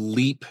sort of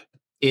leap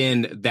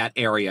in that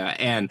area.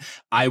 And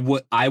I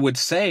would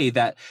say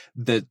that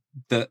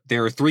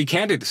there are three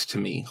candidates to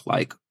me.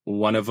 Like,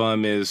 one of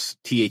them is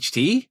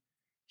THT.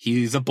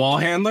 He's a ball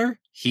handler.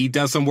 He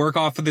does some work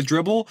off of the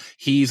dribble.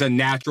 He's a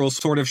natural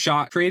sort of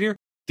shot creator.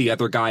 The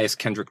other guy is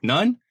Kendrick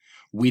Nunn.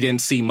 We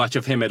didn't see much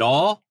of him at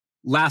all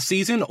last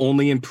season,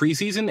 only in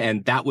preseason,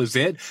 and that was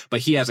it. But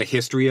he has a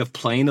history of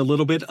playing a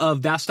little bit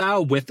of that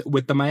style with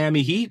the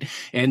Miami Heat.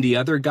 And the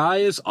other guy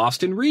is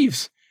Austin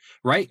Reeves,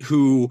 right?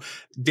 Who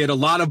did a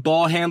lot of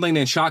ball handling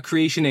and shot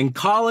creation in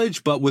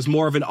college, but was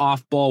more of an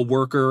off-ball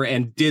worker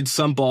and did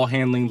some ball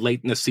handling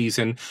late in the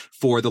season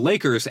for the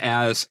Lakers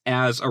as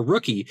a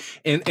rookie.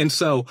 And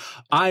so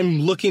I'm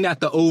looking at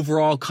the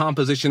overall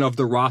composition of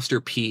the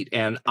roster, Pete,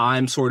 and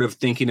I'm sort of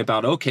thinking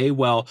about, okay,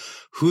 well,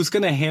 who's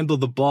going to handle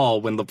the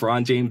ball when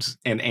LeBron James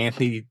and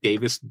Anthony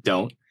Davis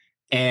don't?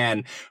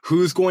 And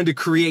who's going to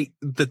create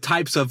the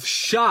types of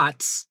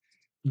shots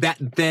that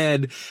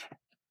then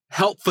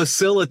help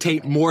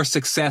facilitate more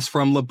success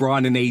from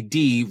LeBron and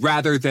AD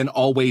rather than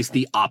always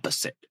the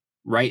opposite,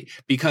 right?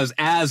 Because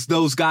as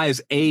those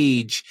guys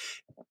age,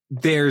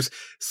 there's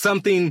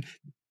something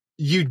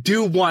you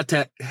do want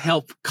to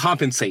help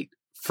compensate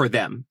for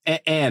them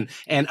and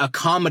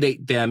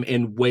accommodate them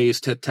in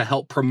ways to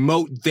help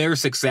promote their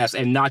success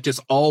and not just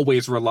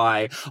always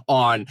rely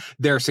on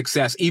their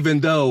success,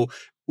 even though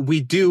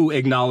we do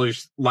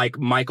acknowledge, like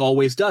Mike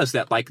always does,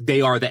 that like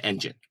they are the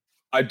engine.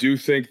 I do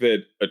think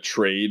that a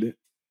trade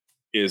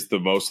is the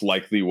most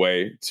likely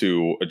way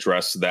to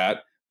address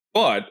that.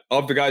 But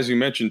of the guys you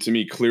mentioned, to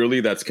me,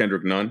 clearly that's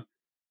Kendrick Nunn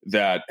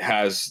that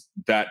has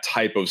that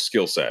type of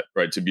skill set,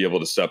 right? To be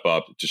able to step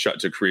up,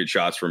 to create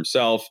shots for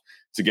himself,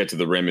 to get to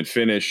the rim and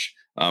finish,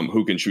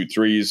 who can shoot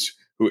threes,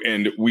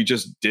 and we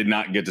just did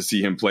not get to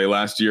see him play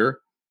last year.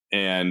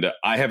 And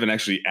I haven't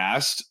actually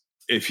asked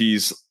if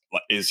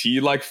is he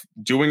like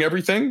doing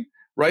everything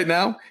right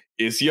now?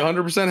 Is he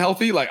 100%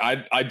 healthy? Like,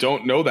 I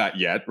don't know that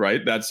yet,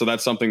 right? That's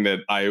something that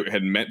I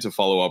had meant to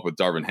follow up with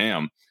Darvin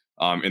Ham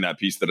in that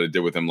piece that I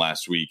did with him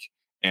last week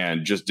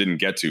and just didn't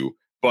get to.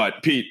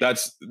 But Pete,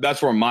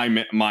 that's where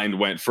my mind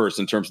went first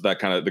in terms of that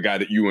kind of the guy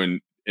that you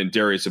and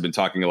Darius have been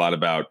talking a lot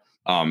about,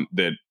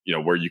 that, you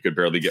know, where you could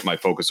barely get my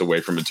focus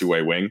away from a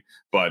two-way wing.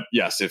 But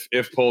yes,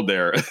 if pulled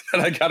there,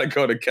 then I got to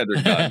go to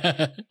Kendrick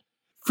Nunn.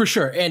 For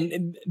sure.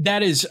 And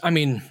that is, I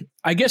mean,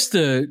 I guess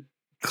the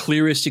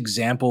clearest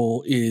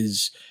example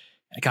is,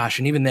 gosh,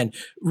 and even then,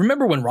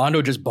 remember when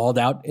Rondo just balled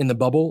out in the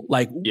bubble?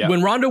 Like,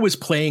 when Rondo was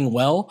playing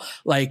well,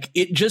 like,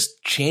 it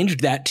just changed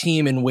that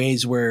team in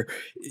ways where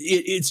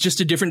it's just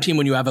a different team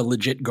when you have a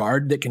legit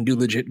guard that can do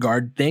legit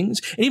guard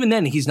things. And even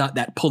then, he's not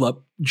that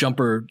pull-up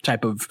jumper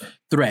type of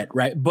threat,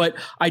 right? But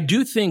I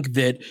do think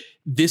that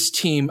this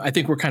team, I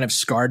think we're kind of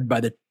scarred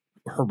by the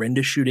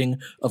horrendous shooting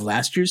of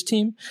last year's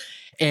team.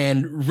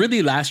 And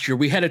really last year,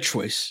 we had a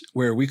choice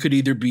where we could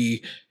either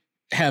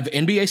have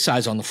NBA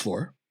size on the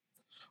floor,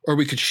 or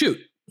we could shoot.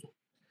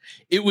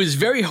 It was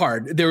very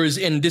hard.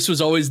 And this was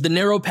always the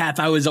narrow path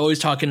I was always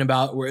talking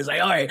about, where it's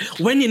like, all right,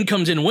 Wenyen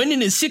comes in.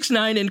 Wenyen is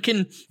 6'9" and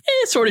can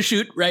sort of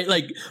shoot, right?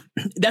 Like,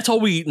 that's all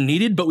we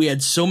needed. But we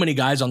had so many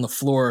guys on the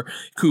floor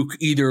who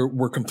either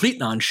were complete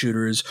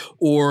non-shooters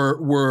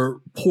or were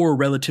poor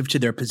relative to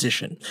their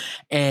position.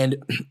 And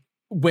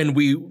when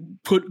we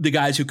put the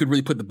guys who could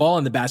really put the ball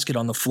in the basket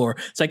on the floor,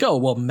 it's like, oh,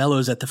 well,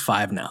 Melo's at the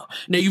 5 now.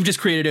 Now you've just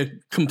created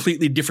a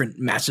completely different,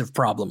 massive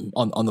problem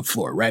on the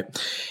floor, right?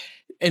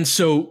 And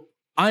so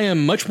I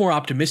am much more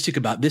optimistic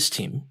about this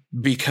team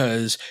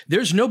because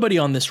there's nobody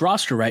on this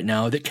roster right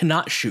now that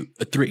cannot shoot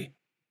a 3.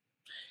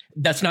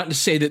 That's not to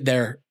say that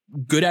they're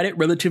good at it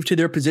relative to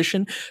their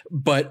position.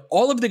 But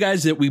all of the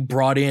guys that we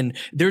brought in,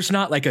 there's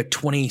not like a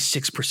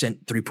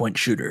 26% 3-point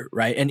shooter,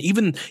 right? And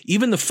even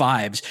the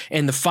fives,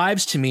 and the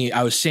fives to me,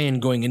 I was saying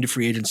going into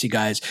free agency,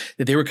 guys,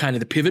 that they were kind of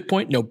the pivot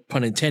point, no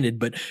pun intended,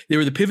 but they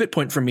were the pivot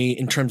point for me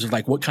in terms of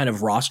like what kind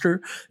of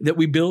roster that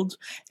we build.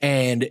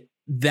 And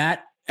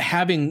that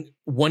having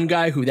one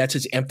guy who that's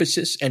his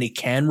emphasis and he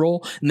can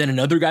roll, and then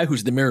another guy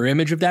who's the mirror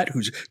image of that,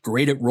 who's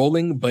great at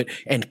rolling,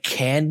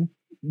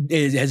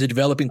 has a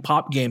developing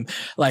pop game.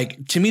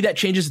 Like, to me, that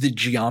changes the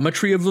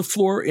geometry of the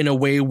floor in a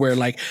way where,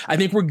 like, I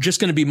think we're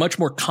just going to be much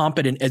more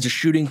competent as a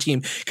shooting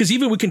team. Because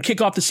even we can kick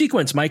off the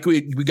sequence, Mike.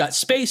 We got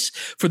space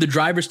for the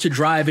drivers to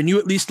drive, and you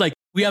at least, like,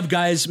 we have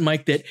guys,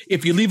 Mike, that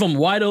if you leave them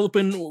wide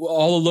open,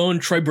 all alone,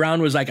 Troy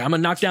Brown was like, I'm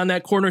going to knock down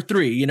that corner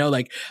three. You know,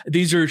 like,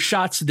 these are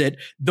shots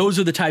those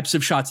are the types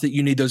of shots that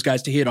you need those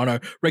guys to hit on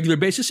a regular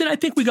basis. And I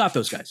think we got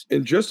those guys.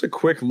 And just a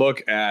quick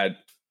look at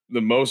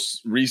the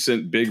most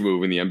recent big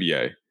move in the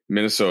NBA.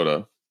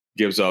 Minnesota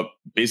gives up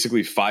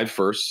basically 5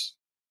 firsts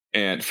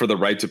and for the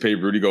right to pay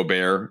Rudy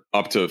Gobert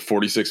up to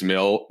 $46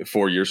 million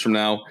 4 years from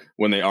now,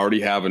 when they already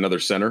have another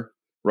center,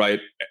 right?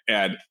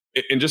 And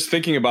just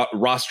thinking about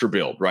roster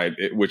build, right,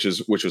 which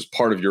was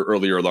part of your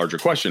earlier larger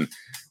question.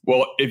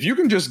 Well, if you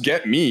can just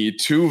get me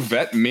 2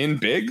 vet min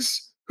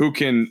bigs who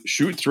can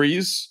shoot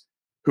threes,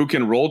 who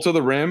can roll to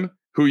the rim,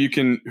 who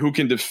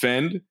can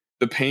defend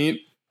the paint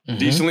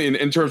decently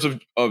in terms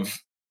of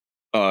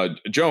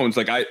Jones,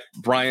 like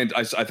Bryant,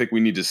 I think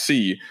we need to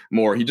see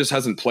more. He just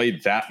hasn't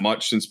played that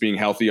much since being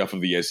healthy off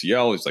of the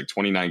ACL. He's like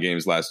 29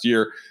 games last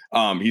year.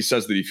 He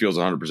says that he feels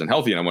 100%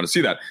 healthy, and I want to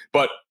see that.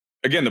 But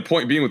again, the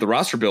point being with the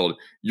roster build,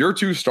 your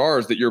 2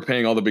 stars that you're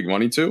paying all the big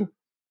money to,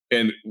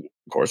 and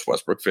of course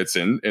Westbrook fits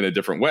in a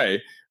different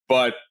way,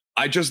 but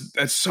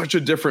that's such a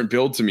different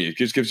build to me. It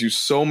just gives you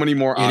so many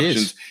more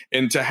options.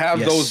 And to have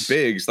those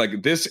bigs,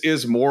 like, this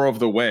is more of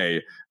the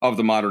way of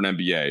the modern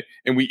NBA.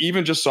 And we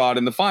even just saw it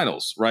in the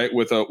finals, right?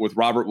 With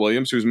Robert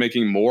Williams, who's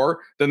making more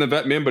than the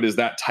vet min, but is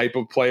that type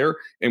of player.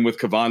 And with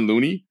Kevon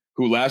Looney,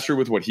 who last year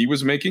with what he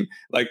was making,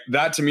 like,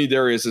 that to me,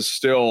 Darius, is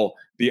still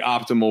the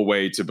optimal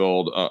way to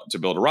build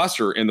a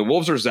roster. And the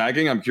Wolves are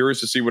zagging. I'm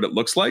curious to see what it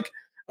looks like.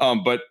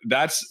 But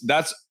that's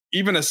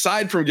even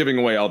aside from giving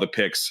away all the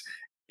picks,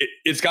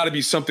 it's got to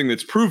be something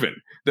that's proven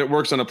that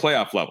works on a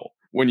playoff level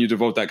when you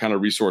devote that kind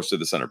of resource to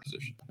the center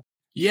position.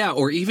 Yeah,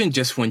 or even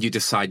just when you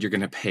decide you're going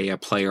to pay a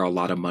player a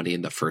lot of money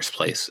in the first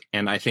place.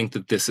 And I think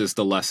that this is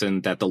the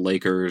lesson that the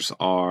Lakers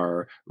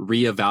are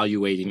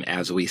reevaluating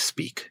as we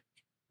speak,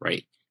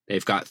 right?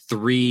 They've got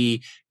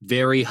 3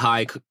 very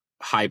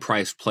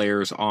high-priced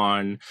players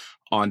on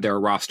their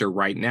roster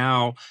right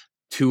now.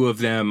 2 of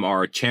them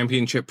are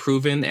championship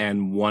proven,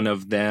 and one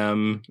of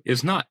them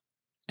is not.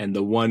 And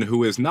the one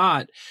who is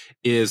not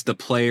is the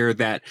player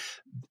that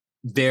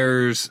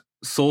there's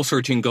soul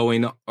searching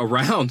going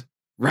around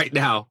right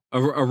now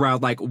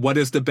around, like, what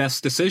is the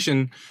best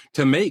decision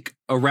to make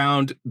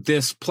around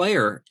this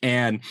player,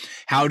 and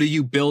how do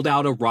you build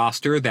out a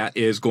roster that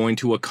is going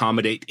to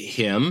accommodate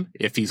him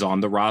if he's on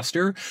the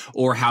roster,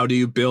 or how do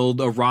you build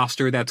a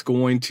roster that's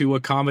going to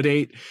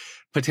accommodate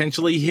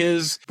potentially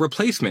his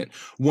replacement?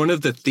 One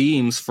of the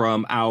themes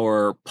from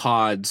our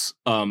pods,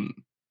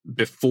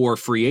 before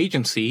free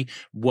agency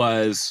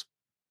was,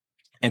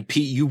 and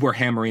Pete, you were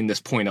hammering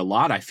this point a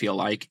lot, I feel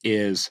like,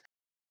 is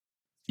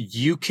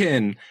you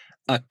can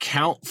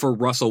account for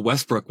Russell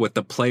Westbrook with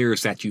the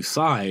players that you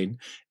sign.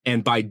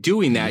 And by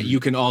doing that, you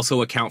can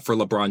also account for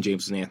LeBron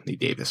James and Anthony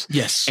Davis.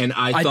 Yes. And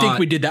I think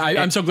we did that.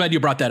 I'm so glad you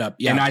brought that up.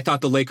 Yeah. And I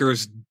thought the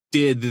Lakers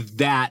did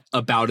that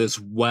about as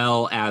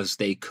well as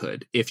they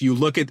could. If you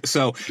look at,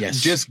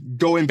 just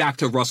going back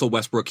to Russell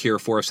Westbrook here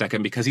for a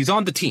second, because he's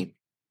on the team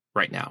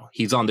right now.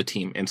 He's on the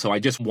team. And so I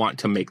just want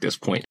to make this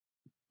point.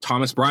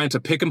 Thomas Bryant's a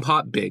pick and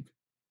pop big,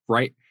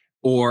 right?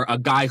 Or a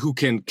guy who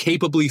can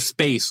capably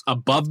space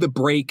above the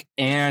break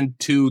and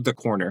to the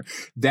corner.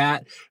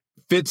 That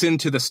fits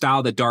into the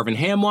style that Darvin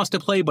Ham wants to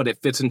play, but it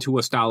fits into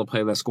a style of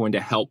play that's going to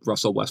help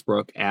Russell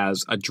Westbrook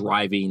as a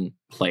driving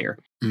player.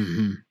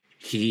 Mm-hmm.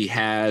 He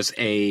has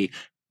a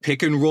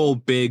pick and roll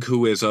big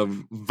who is a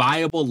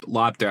viable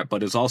lob threat,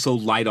 but is also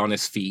light on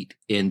his feet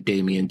in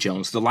Damian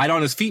Jones. The light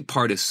on his feet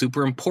part is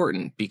super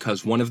important,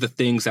 because one of the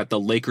things that the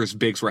Lakers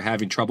bigs were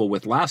having trouble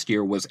with last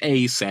year was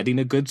A, setting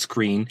a good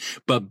screen,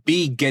 but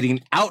B,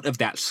 getting out of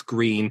that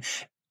screen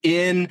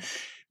in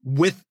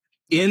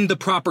the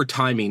proper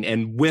timing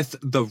and with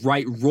the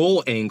right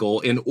roll angle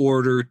in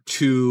order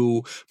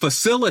to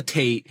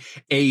facilitate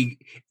a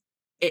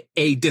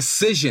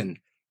decision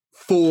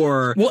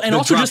for and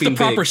also just the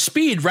proper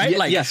speed,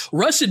 right? Yes.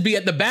 Russ would be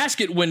at the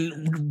basket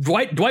when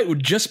Dwight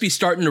would just be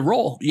starting to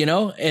roll,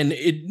 and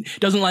it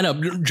doesn't line up.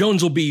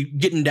 Jones will be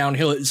getting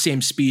downhill at the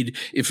same speed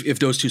if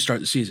those two start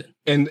the season.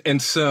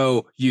 And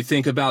so you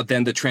think about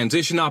then the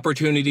transition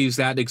opportunities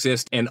that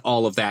exist and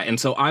all of that. And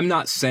so I'm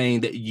not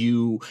saying that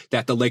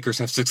the Lakers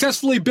have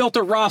successfully built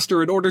a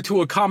roster in order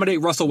to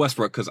accommodate Russell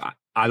Westbrook, because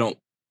I don't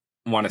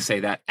want to say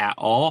that at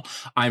all.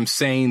 I'm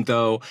saying,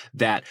 though,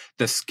 that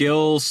the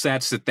skill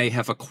sets that they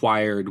have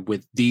acquired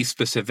with these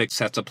specific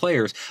sets of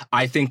players,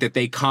 I think that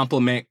they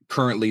complement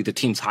currently the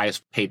team's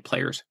highest paid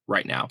players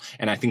right now.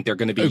 And I think they're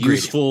going to be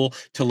useful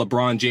to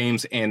LeBron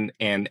James and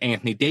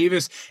Anthony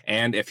Davis.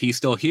 And if he's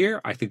still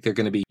here, I think they're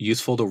going to be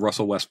useful to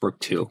Russell Westbrook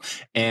too.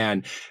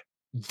 And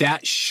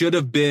that should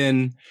have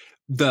been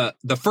the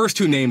first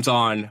two names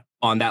on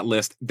that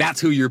list. That's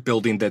who you're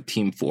building the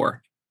team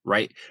for,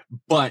 right?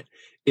 But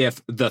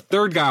if the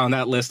third guy on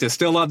that list is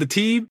still on the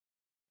team,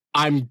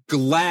 I'm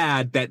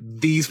glad that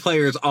these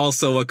players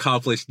also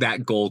accomplished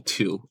that goal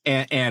too.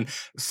 And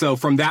so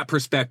from that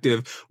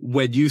perspective,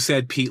 when you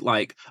said, Pete,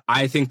 like,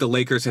 I think the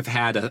Lakers have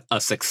had a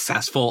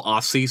successful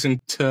offseason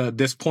to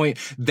this point,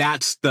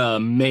 that's the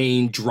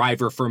main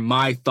driver for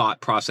my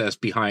thought process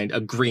behind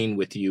agreeing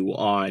with you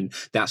on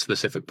that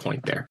specific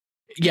point there.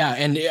 Yeah,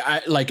 and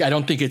I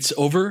don't think it's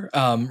over,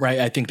 right?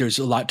 I think there's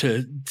a lot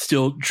to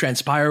still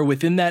transpire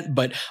within that,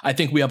 but I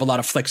think we have a lot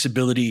of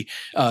flexibility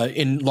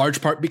in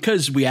large part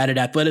because we added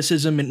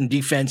athleticism and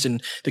defense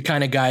and the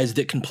kind of guys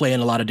that can play in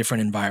a lot of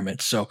different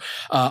environments. So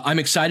I'm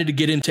excited to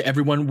get into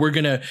everyone. We're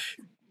going to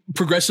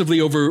progressively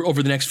over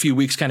the next few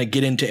weeks kind of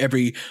get into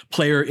every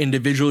player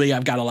individually.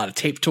 I've got a lot of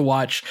tape to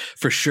watch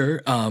for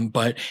sure.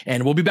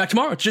 And we'll be back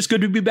tomorrow. It's just good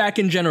to be back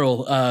in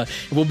general.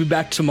 We'll be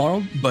back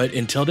tomorrow, but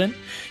until then,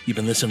 you've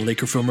been listening to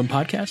Laker Film Room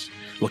Podcast.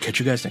 We'll catch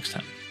you guys next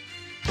time.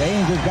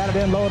 James has got it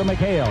in low to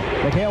McHale.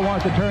 McHale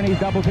wants to turn. He's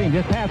double team.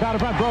 Just pass out in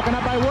front. Broken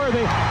up by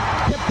Worthy.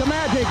 Tip to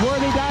Magic.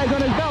 Worthy dies on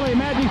his belly.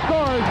 Magic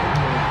scores.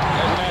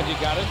 There's Magic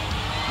got it.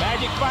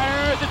 Magic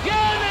fires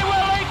again. They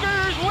will.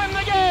 Lakers win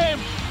the game.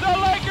 The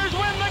Lakers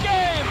win the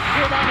game.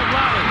 Rebound is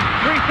Lowry.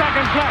 3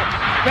 seconds left.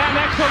 Van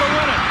Exel to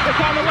win it.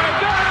 It's on the way.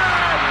 Good.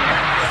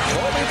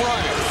 Kobe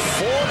Bryant,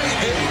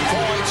 48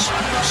 points,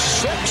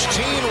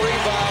 16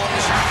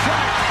 rebounds.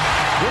 Shot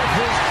with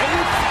his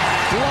 8th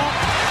block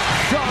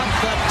shot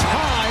that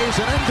ties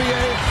an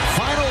NBA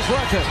Finals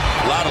record.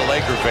 A lot of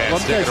Laker fans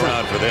sticking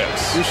around for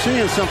this. You're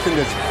seeing something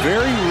that's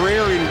very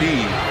rare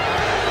indeed.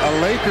 A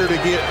Laker to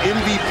get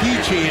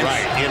MVP chance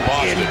in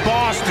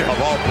Boston. Of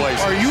all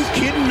places. Are you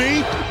kidding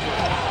me?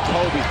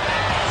 Kobe,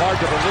 hard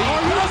to believe.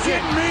 Are you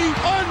kidding me?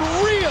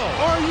 Unreal.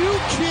 Are you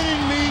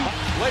kidding me?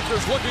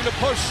 Lakers looking to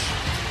push.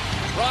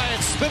 Bryant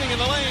spinning in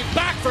the lane.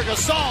 Back for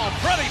Gasol.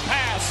 Pretty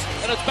pass.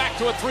 And it's back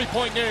to a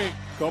 3-point game.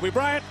 Kobe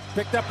Bryant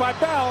picked up by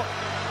Bell.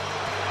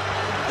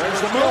 There's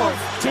the move.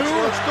 2, 1.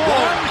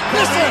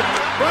 Miss it.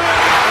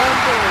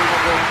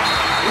 Unbelievable.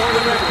 For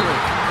the victory.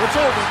 It's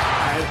over.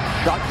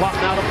 Shot clock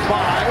now to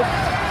 5.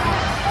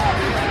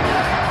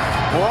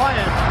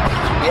 Bryant.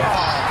 Yes.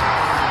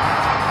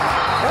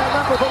 And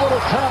that was a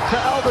little tap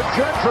to Alvin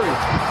Gentry.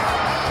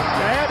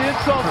 Add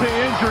insult to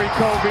injury,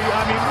 Kobe.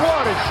 I mean,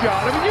 what a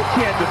shot. I mean, you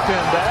can't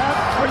defend that.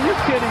 Are you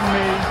kidding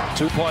me?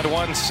 2.1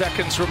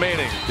 seconds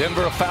remaining.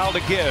 Denver a foul to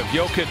give.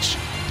 Jokic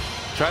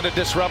trying to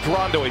disrupt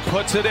Rondo. He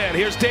puts it in.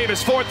 Here's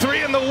Davis,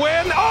 4-3 in the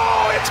win.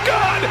 Oh, it's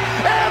good!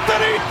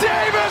 Anthony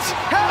Davis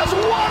has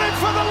won it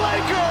for the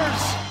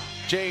Lakers!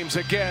 James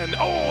again.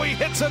 Oh, he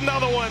hits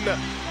another one.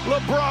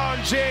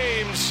 LeBron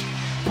James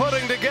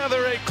putting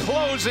together a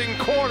closing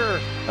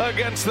quarter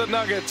against the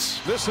Nuggets.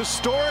 This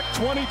historic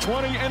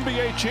 2020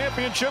 NBA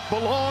championship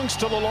belongs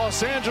to the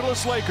Los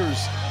Angeles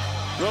Lakers.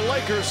 The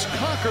Lakers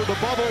conquer the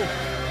bubble,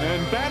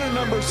 and banner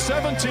number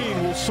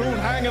 17 will soon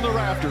hang in the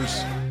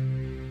rafters.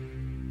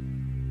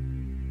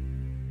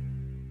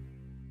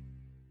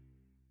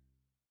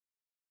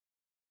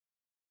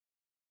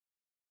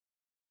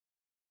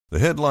 The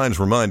headlines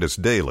remind us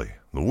daily,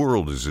 the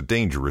world is a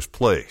dangerous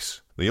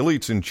place. The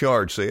elites in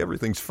charge say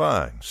everything's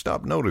fine,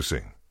 stop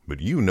noticing.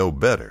 But you know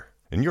better.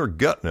 And your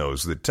gut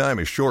knows that time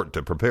is short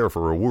to prepare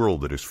for a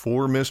world that is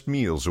 4 missed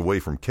meals away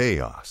from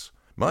chaos.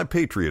 My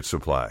Patriot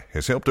Supply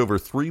has helped over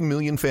 3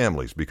 million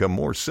families become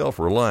more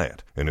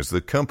self-reliant and is the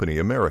company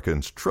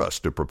Americans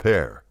trust to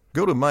prepare.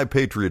 Go to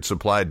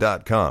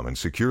MyPatriotSupply.com and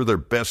secure their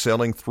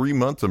best-selling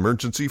 3-month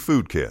emergency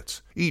food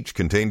kits. Each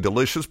contain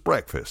delicious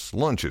breakfasts,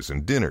 lunches,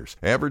 and dinners,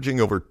 averaging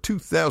over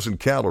 2,000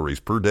 calories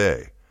per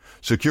day.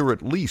 Secure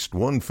at least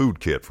 1 food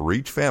kit for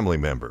each family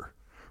member.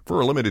 For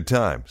a limited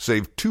time,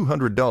 save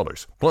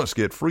 $200, plus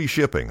get free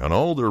shipping on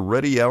all their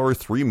Ready Hour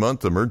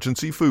 3-month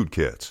emergency food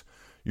kits.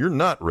 You're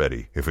not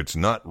ready if it's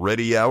not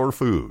Ready Hour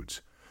Foods.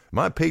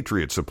 My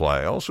Patriot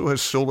Supply also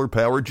has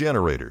solar-powered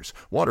generators,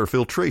 water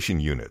filtration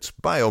units,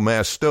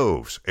 biomass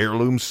stoves,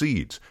 heirloom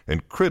seeds,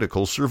 and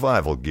critical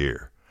survival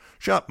gear.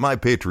 Shop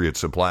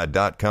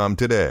MyPatriotSupply.com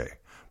today.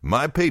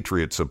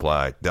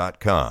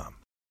 MyPatriotSupply.com.